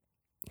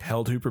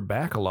 held Hooper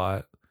back a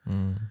lot.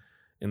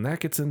 And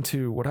that gets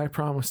into what I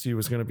promised you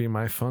was going to be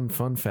my fun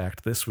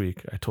fact this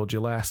week. I told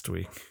you last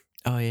week.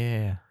 Oh,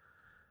 yeah.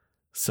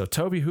 So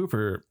Tobe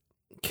Hooper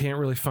can't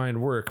really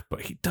find work,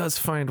 but he does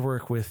find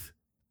work with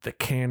the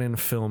Cannon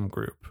Film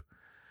Group,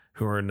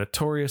 who are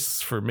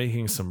notorious for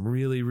making some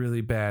really,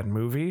 really bad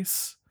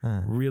movies.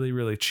 really,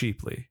 really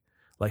cheaply.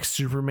 Like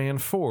Superman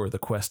 4, The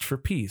Quest for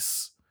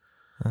Peace.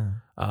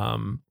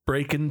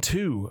 Breakin'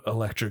 2,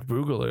 Electric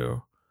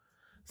Boogaloo.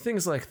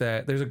 Things like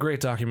that. There's a great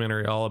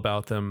documentary all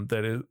about them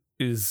that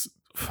is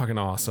fucking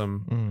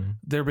awesome.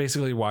 They're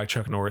basically why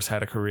Chuck Norris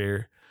had a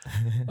career.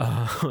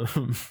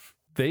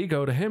 They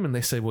go to him and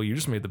they say, well, you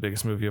just made the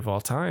biggest movie of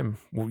all time.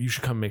 Well, you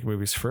should come make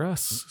movies for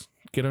us.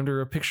 Get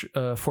under a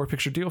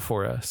 4-picture deal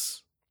for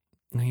us.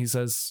 And he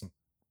says,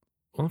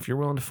 well, if you're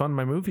willing to fund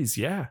my movies,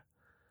 yeah.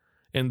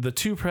 And the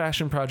 2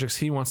 passion projects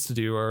he wants to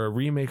do are a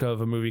remake of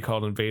a movie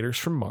called Invaders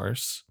from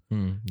Mars,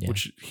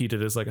 which he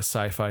did as like a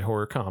sci-fi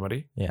horror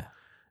comedy. Yeah.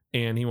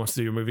 And he wants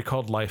to do a movie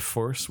called Life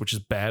Force, which is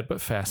bad but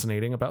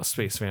fascinating, about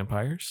space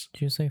vampires.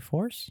 Did you say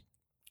Force?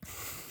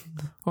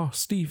 Oh,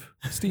 Steve,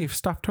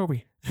 stop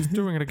Toby. He's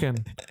doing it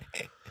again.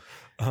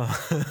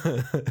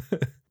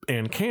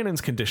 And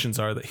Cannon's conditions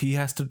are that he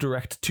has to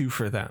direct 2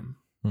 for them.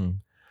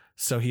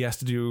 So he has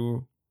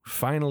to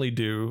finally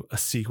do a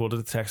sequel to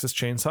the Texas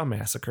Chainsaw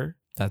Massacre,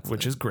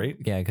 which is great.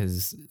 Yeah,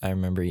 because I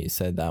remember you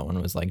said that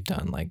one was like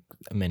done like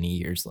many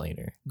years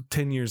later.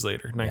 10 years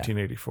later,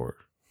 1984.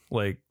 Yeah.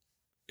 Like,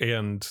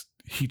 and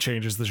he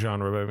changes the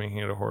genre by making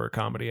it a horror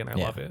comedy, and I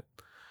love it.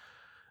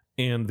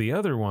 And the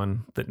other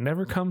one that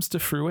never comes to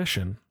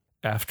fruition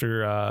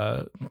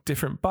after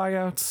different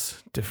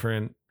buyouts,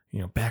 different,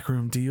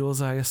 backroom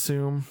deals, I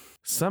assume,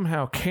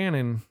 somehow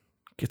Cannon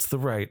gets the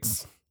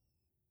rights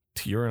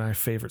to your and I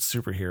favorite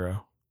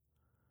superhero.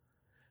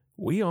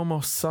 We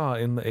almost saw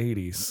in the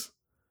 80s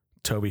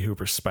Tobe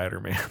Hooper's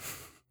Spider-Man.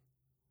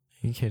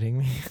 Are you kidding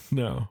me?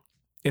 No.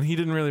 And he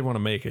didn't really want to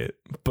make it,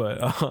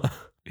 but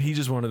he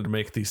just wanted to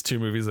make these 2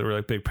 movies that were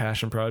like big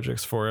passion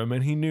projects for him.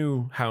 And he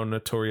knew how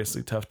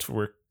notoriously tough to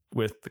work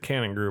with the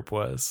Cannon group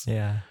was.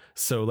 Yeah.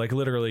 So like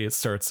literally it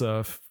starts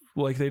off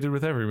like they did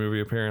with every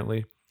movie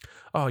apparently.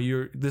 Oh,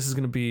 this is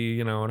going to be,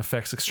 an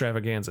effects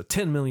extravaganza,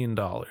 $10 million.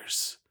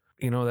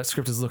 That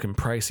script is looking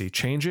pricey.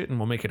 Change it and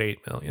we'll make it $8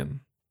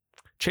 million.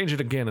 Change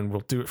it again and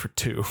we'll do it for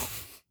 2.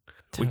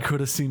 We could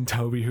have seen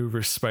Tobe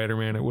Hooper's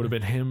Spider-Man. It would have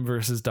been him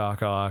versus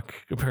Doc Ock.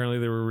 Apparently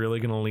they were really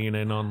going to lean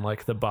in on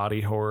like the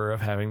body horror of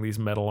having these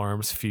metal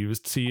arms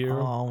fused to you.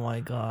 Oh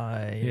my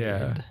God.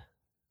 Yeah.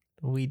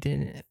 We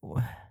didn't.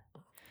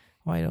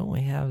 Why don't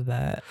we have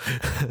that?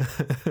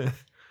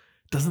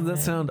 Doesn't that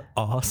sound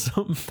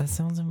awesome? That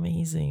sounds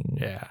amazing.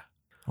 Yeah.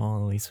 Well,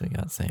 at least we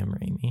got Sam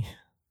Raimi.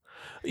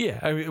 Yeah.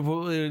 I mean,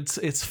 well,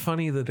 it's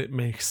funny that it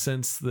makes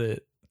sense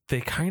that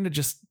they kind of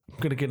just... I'm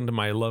going to get into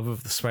my love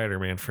of the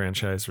Spider-Man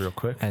franchise real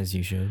quick. As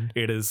you should.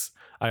 It is...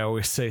 I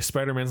always say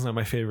Spider-Man's not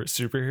my favorite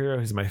superhero.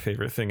 He's my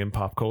favorite thing in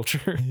pop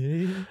culture.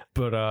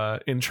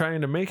 But in trying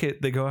to make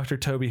it, they go after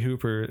Tobe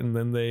Hooper, and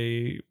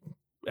then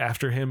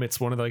after him, it's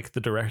one of like the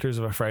directors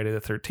of a Friday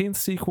the 13th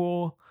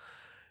sequel.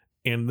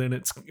 And then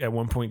it's at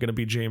one point going to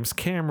be James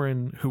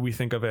Cameron, who we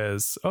think of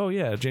as, oh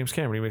yeah, James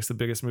Cameron, he makes the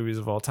biggest movies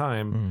of all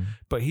time.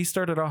 But he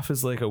started off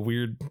as like a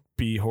weird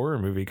B horror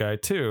movie guy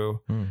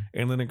too.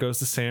 And then it goes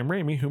to Sam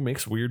Raimi, who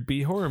makes weird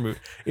B horror movies.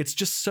 It's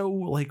just so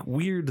like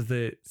weird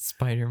that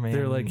Spider-Man,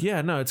 they're like,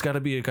 yeah, no, it's got to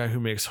be a guy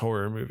who makes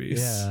horror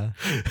movies. Yeah.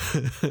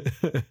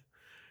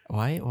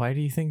 Why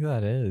do you think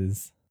that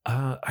is?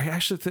 I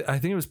actually I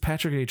think it was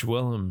Patrick H.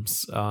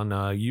 Willems on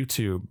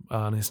YouTube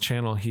on his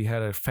channel. He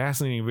had a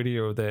fascinating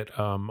video that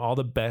all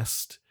the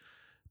best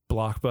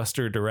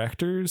blockbuster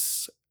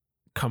directors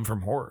come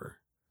from horror.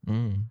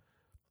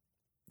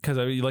 Because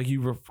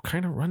you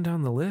kind of run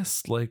down the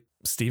list, like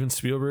Steven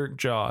Spielberg,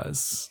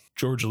 Jaws,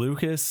 George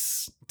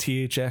Lucas,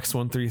 THX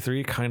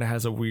 133 kind of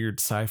has a weird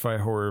sci-fi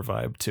horror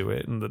vibe to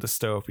it, and the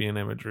dystopian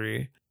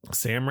imagery.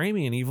 Sam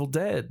Raimi and Evil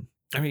Dead.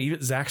 I mean,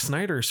 even Zack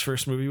Snyder's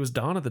first movie was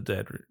Dawn of the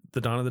Dead, the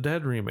Dawn of the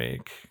Dead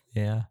remake.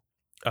 Yeah.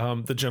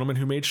 The gentleman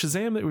who made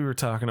Shazam that we were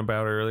talking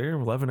about earlier,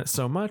 loving it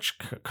so much,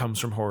 comes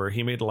from horror.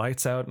 He made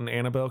Lights Out and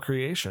Annabelle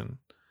Creation.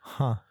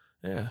 Huh.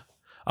 Yeah.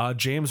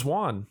 James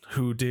Wan,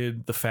 who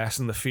did The Fast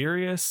and the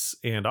Furious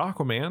and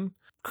Aquaman,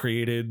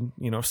 created,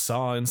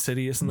 Saw,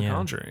 Insidious, and The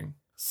Conjuring.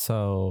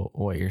 So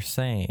what you're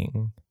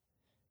saying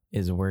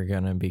is we're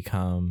going to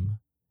become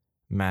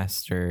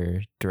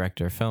master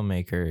director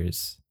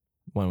filmmakers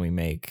when we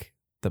make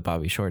the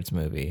Bobby Shorts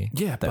movie.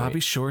 Yeah, Bobby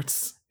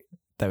Shorts.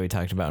 That we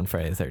talked about on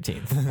Friday the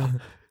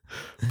 13th.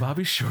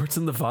 Bobby Shorts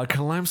and the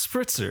Vodka Lime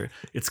Spritzer.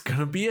 It's going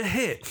to be a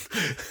hit.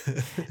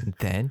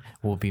 Then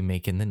we'll be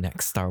making the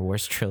next Star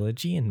Wars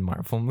trilogy and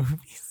Marvel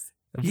movies.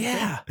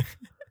 Yeah.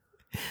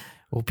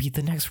 We'll be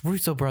the next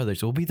Russo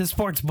brothers. We'll be the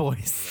Sports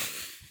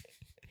Boys.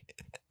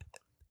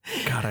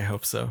 God, I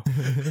hope so.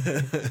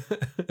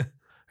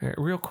 All right,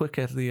 real quick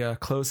at the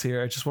close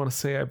here, I just want to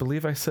say I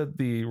believe I said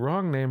the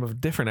wrong name of a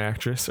different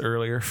actress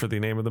earlier for the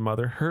name of the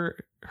mother.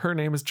 Her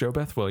name is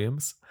JoBeth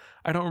Williams.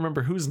 I don't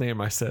remember whose name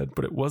I said,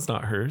 but it was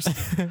not hers,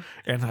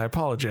 and I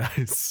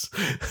apologize.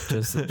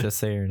 Just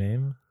say her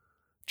name.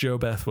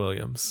 JoBeth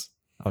Williams.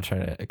 I'll try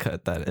to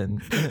cut that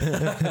in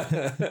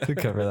to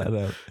cover that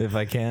up. If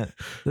I can't,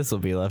 this will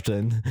be left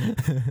in.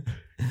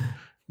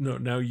 No,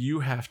 now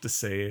you have to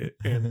say it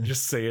and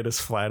just say it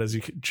as flat as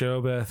you can.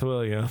 JoBeth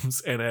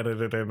Williams, and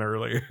edit it in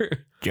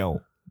earlier.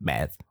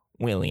 JoBeth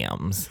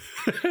Williams.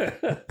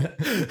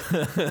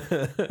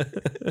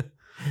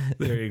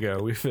 There you go.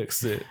 We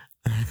fixed it.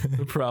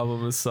 The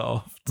problem is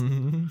solved.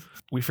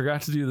 We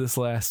forgot to do this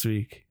last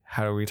week.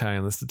 How are we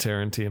tying this to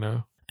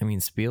Tarantino? I mean,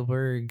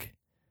 Spielberg.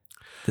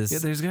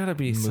 This There's got to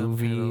be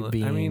movie some kind of,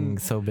 being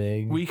so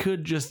big. we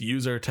could just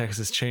use our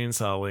Texas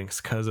Chainsaw links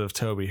because of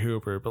Toby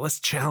Hooper, but let's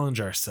challenge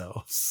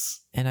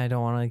ourselves. And I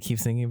don't want to keep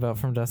thinking about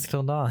From Dusk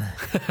Till Dawn.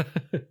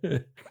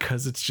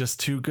 Because it's just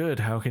too good.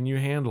 How can you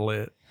handle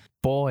it?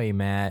 Boy,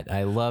 Matt,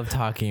 I love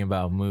talking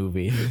about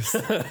movies.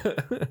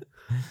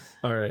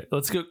 All right,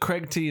 let's go.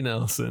 Craig T.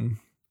 Nelson.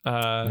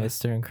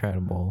 Mr.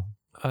 Incredible.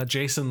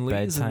 Jason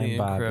Lee's in Bedtime The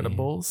Bobby.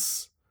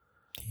 Incredibles.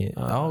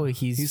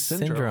 He's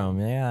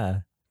Syndrome. Yeah.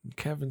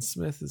 Kevin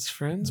Smith is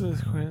friends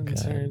with Quentin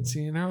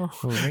Tarantino.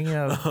 We're bringing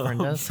up From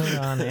Dusk Till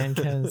Dawn and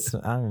Kevin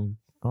Smith.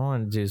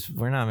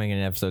 We're not making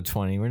an episode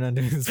 20. We're not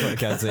doing this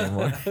podcast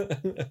anymore.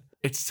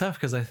 It's tough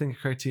because I think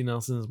Craig T.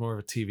 Nelson is more of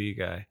a TV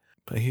guy,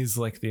 but he's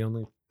like the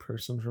only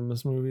person from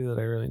this movie that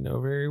I really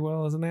know very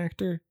well as an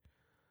actor.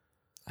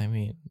 I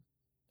mean,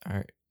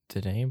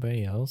 did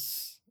anybody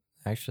else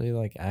actually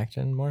like act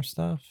in more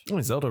stuff? I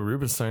mean, Zelda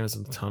Rubinstein is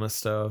in a ton of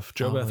stuff.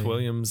 Jo Beth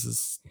Williams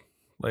is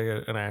like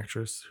an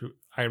actress who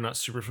I'm not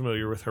super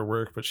familiar with her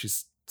work, but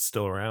she's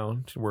still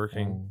around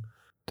working.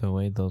 The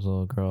way the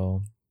little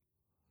girl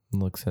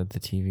looks at the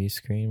TV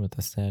screen with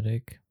the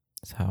static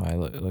is how I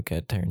look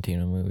at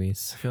Tarantino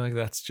movies. I feel like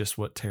that's just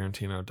what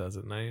Tarantino does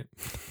at night.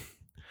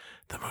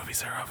 The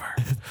movies are over.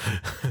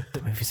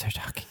 The movies are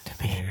talking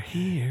to me. They're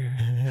here.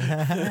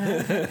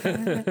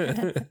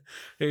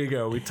 There you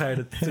go. We tied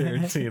it to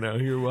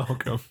Tarantino. You're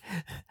welcome.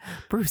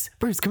 Bruce,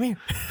 come here.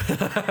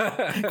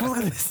 Come look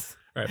at this.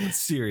 All right, but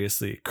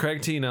seriously,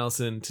 Craig T.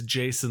 Nelson to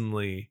Jason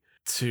Lee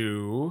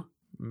to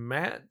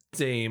Matt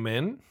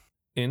Damon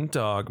in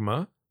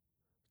Dogma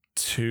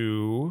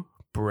to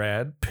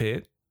Brad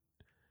Pitt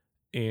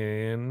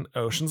in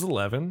Ocean's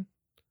 11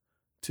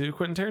 to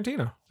Quentin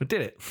Tarantino. I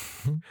did it.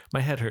 My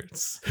head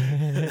hurts. What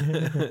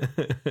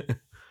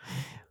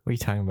are you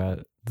talking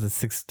about? The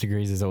 6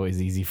 degrees is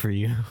always easy for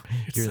you.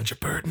 You're such a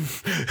burden.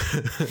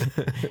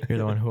 You're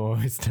the one who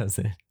always does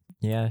it.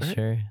 Yeah, Right.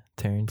 sure.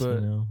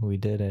 Tarantino, we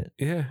did it.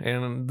 Yeah,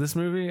 and this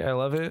movie, I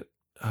love it.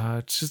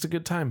 It's just a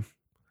good time.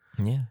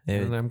 Yeah.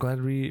 And I'm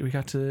glad we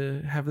got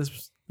to have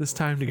this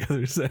time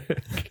together, Zach.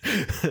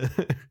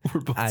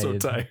 We're both so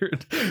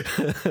tired.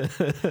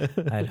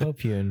 I'd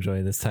hope you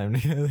enjoy this time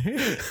together.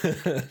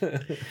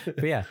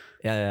 But yeah,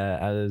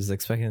 I was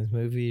expecting this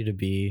movie to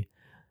be,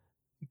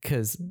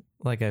 because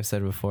like I've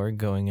said before,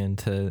 going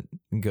into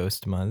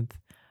Ghost Month,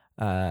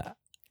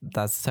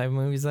 that's the type of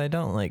movies I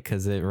don't like,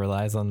 because it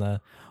relies on the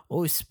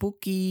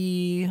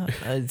spooky,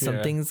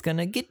 something's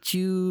gonna get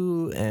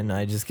you, and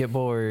I just get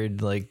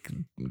bored. Like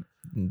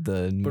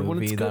the But movie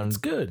when it's good, that it's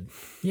good.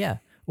 Yeah.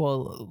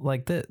 Well,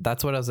 like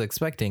that's what I was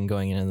expecting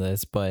going into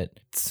this, but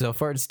so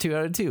far it's 2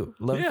 out of 2.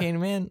 Love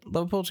Candyman,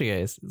 love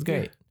Poltergeist. It's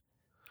great. Yeah.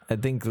 I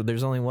think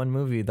there's only one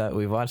movie that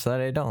we've watched that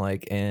I don't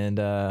like, and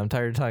I'm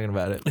tired of talking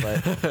about it.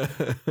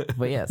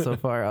 But yeah, so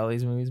far all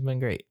these movies have been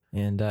great.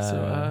 And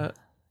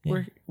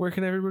where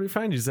can everybody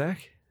find you,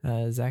 Zach?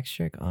 Zach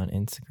Strick on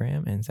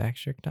Instagram and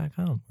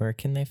zachstrick.com. Where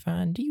can they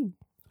find you?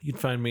 You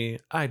can find me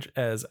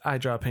as I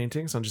Draw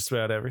Paintings on just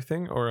about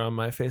everything, or on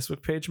my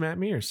Facebook page, Matt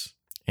Mears.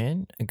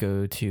 And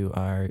go to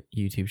our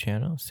YouTube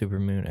channel,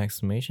 Supermoon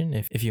Exclamation,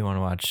 if you want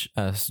to watch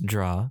us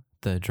draw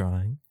the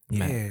drawing.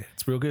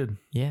 It's real good.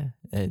 Yeah,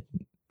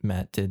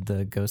 Matt did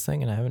the ghost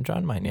thing, and I haven't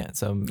drawn mine yet,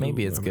 so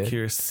maybe it's good. I'm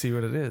curious to see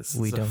what it is.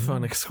 It's a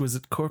fun,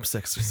 exquisite corpse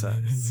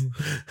exercise.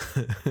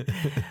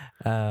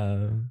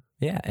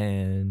 Yeah,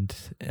 and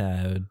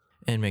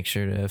make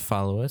sure to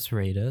follow us,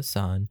 rate us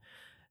on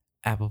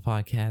Apple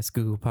Podcasts,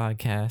 Google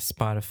Podcasts,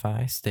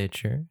 Spotify,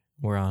 Stitcher.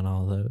 We're on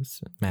all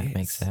those. Matt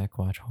makes Zach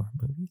watch horror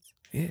movies.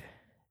 Yeah.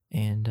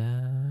 And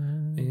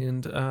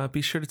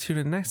be sure to tune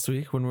in next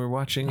week when we're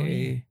watching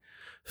a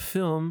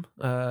film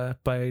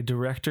by a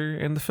director,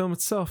 and the film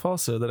itself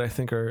also, that I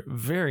think are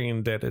very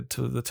indebted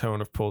to the tone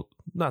of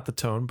not the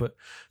tone, but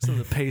some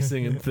of the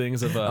pacing and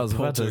things of I was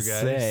about to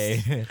Poltergeist.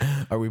 say,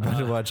 are we about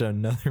to watch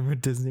another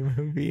Disney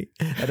movie?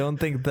 I don't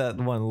think that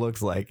one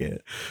looks like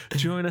it.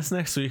 Join us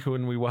next week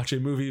when we watch a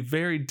movie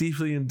very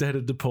deeply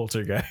indebted to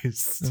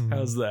Poltergeist.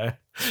 How's that?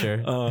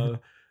 Sure.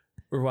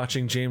 We're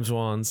watching James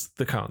Wan's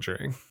The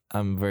Conjuring.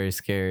 I'm very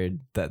scared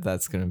that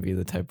that's going to be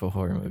the type of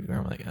horror movie where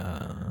I'm like,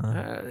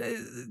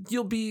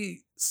 You'll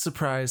be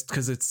surprised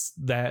because it's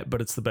that,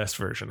 but it's the best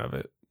version of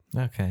it.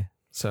 Okay.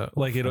 So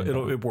like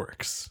it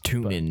works.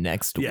 Tune in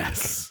next week.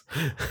 Yes.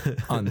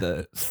 On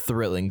the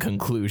thrilling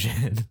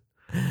conclusion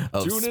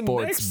of Tune in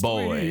Sports next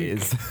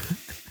Boys.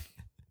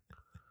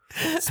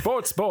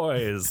 Sports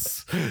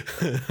Boys.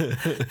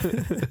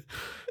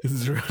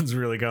 This round's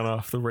really gone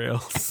off the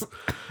rails.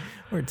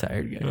 We're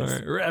tired, guys. All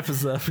right, wrap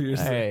us up here.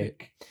 All right.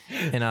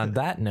 And on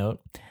that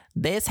note,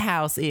 this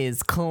house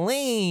is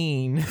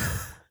clean.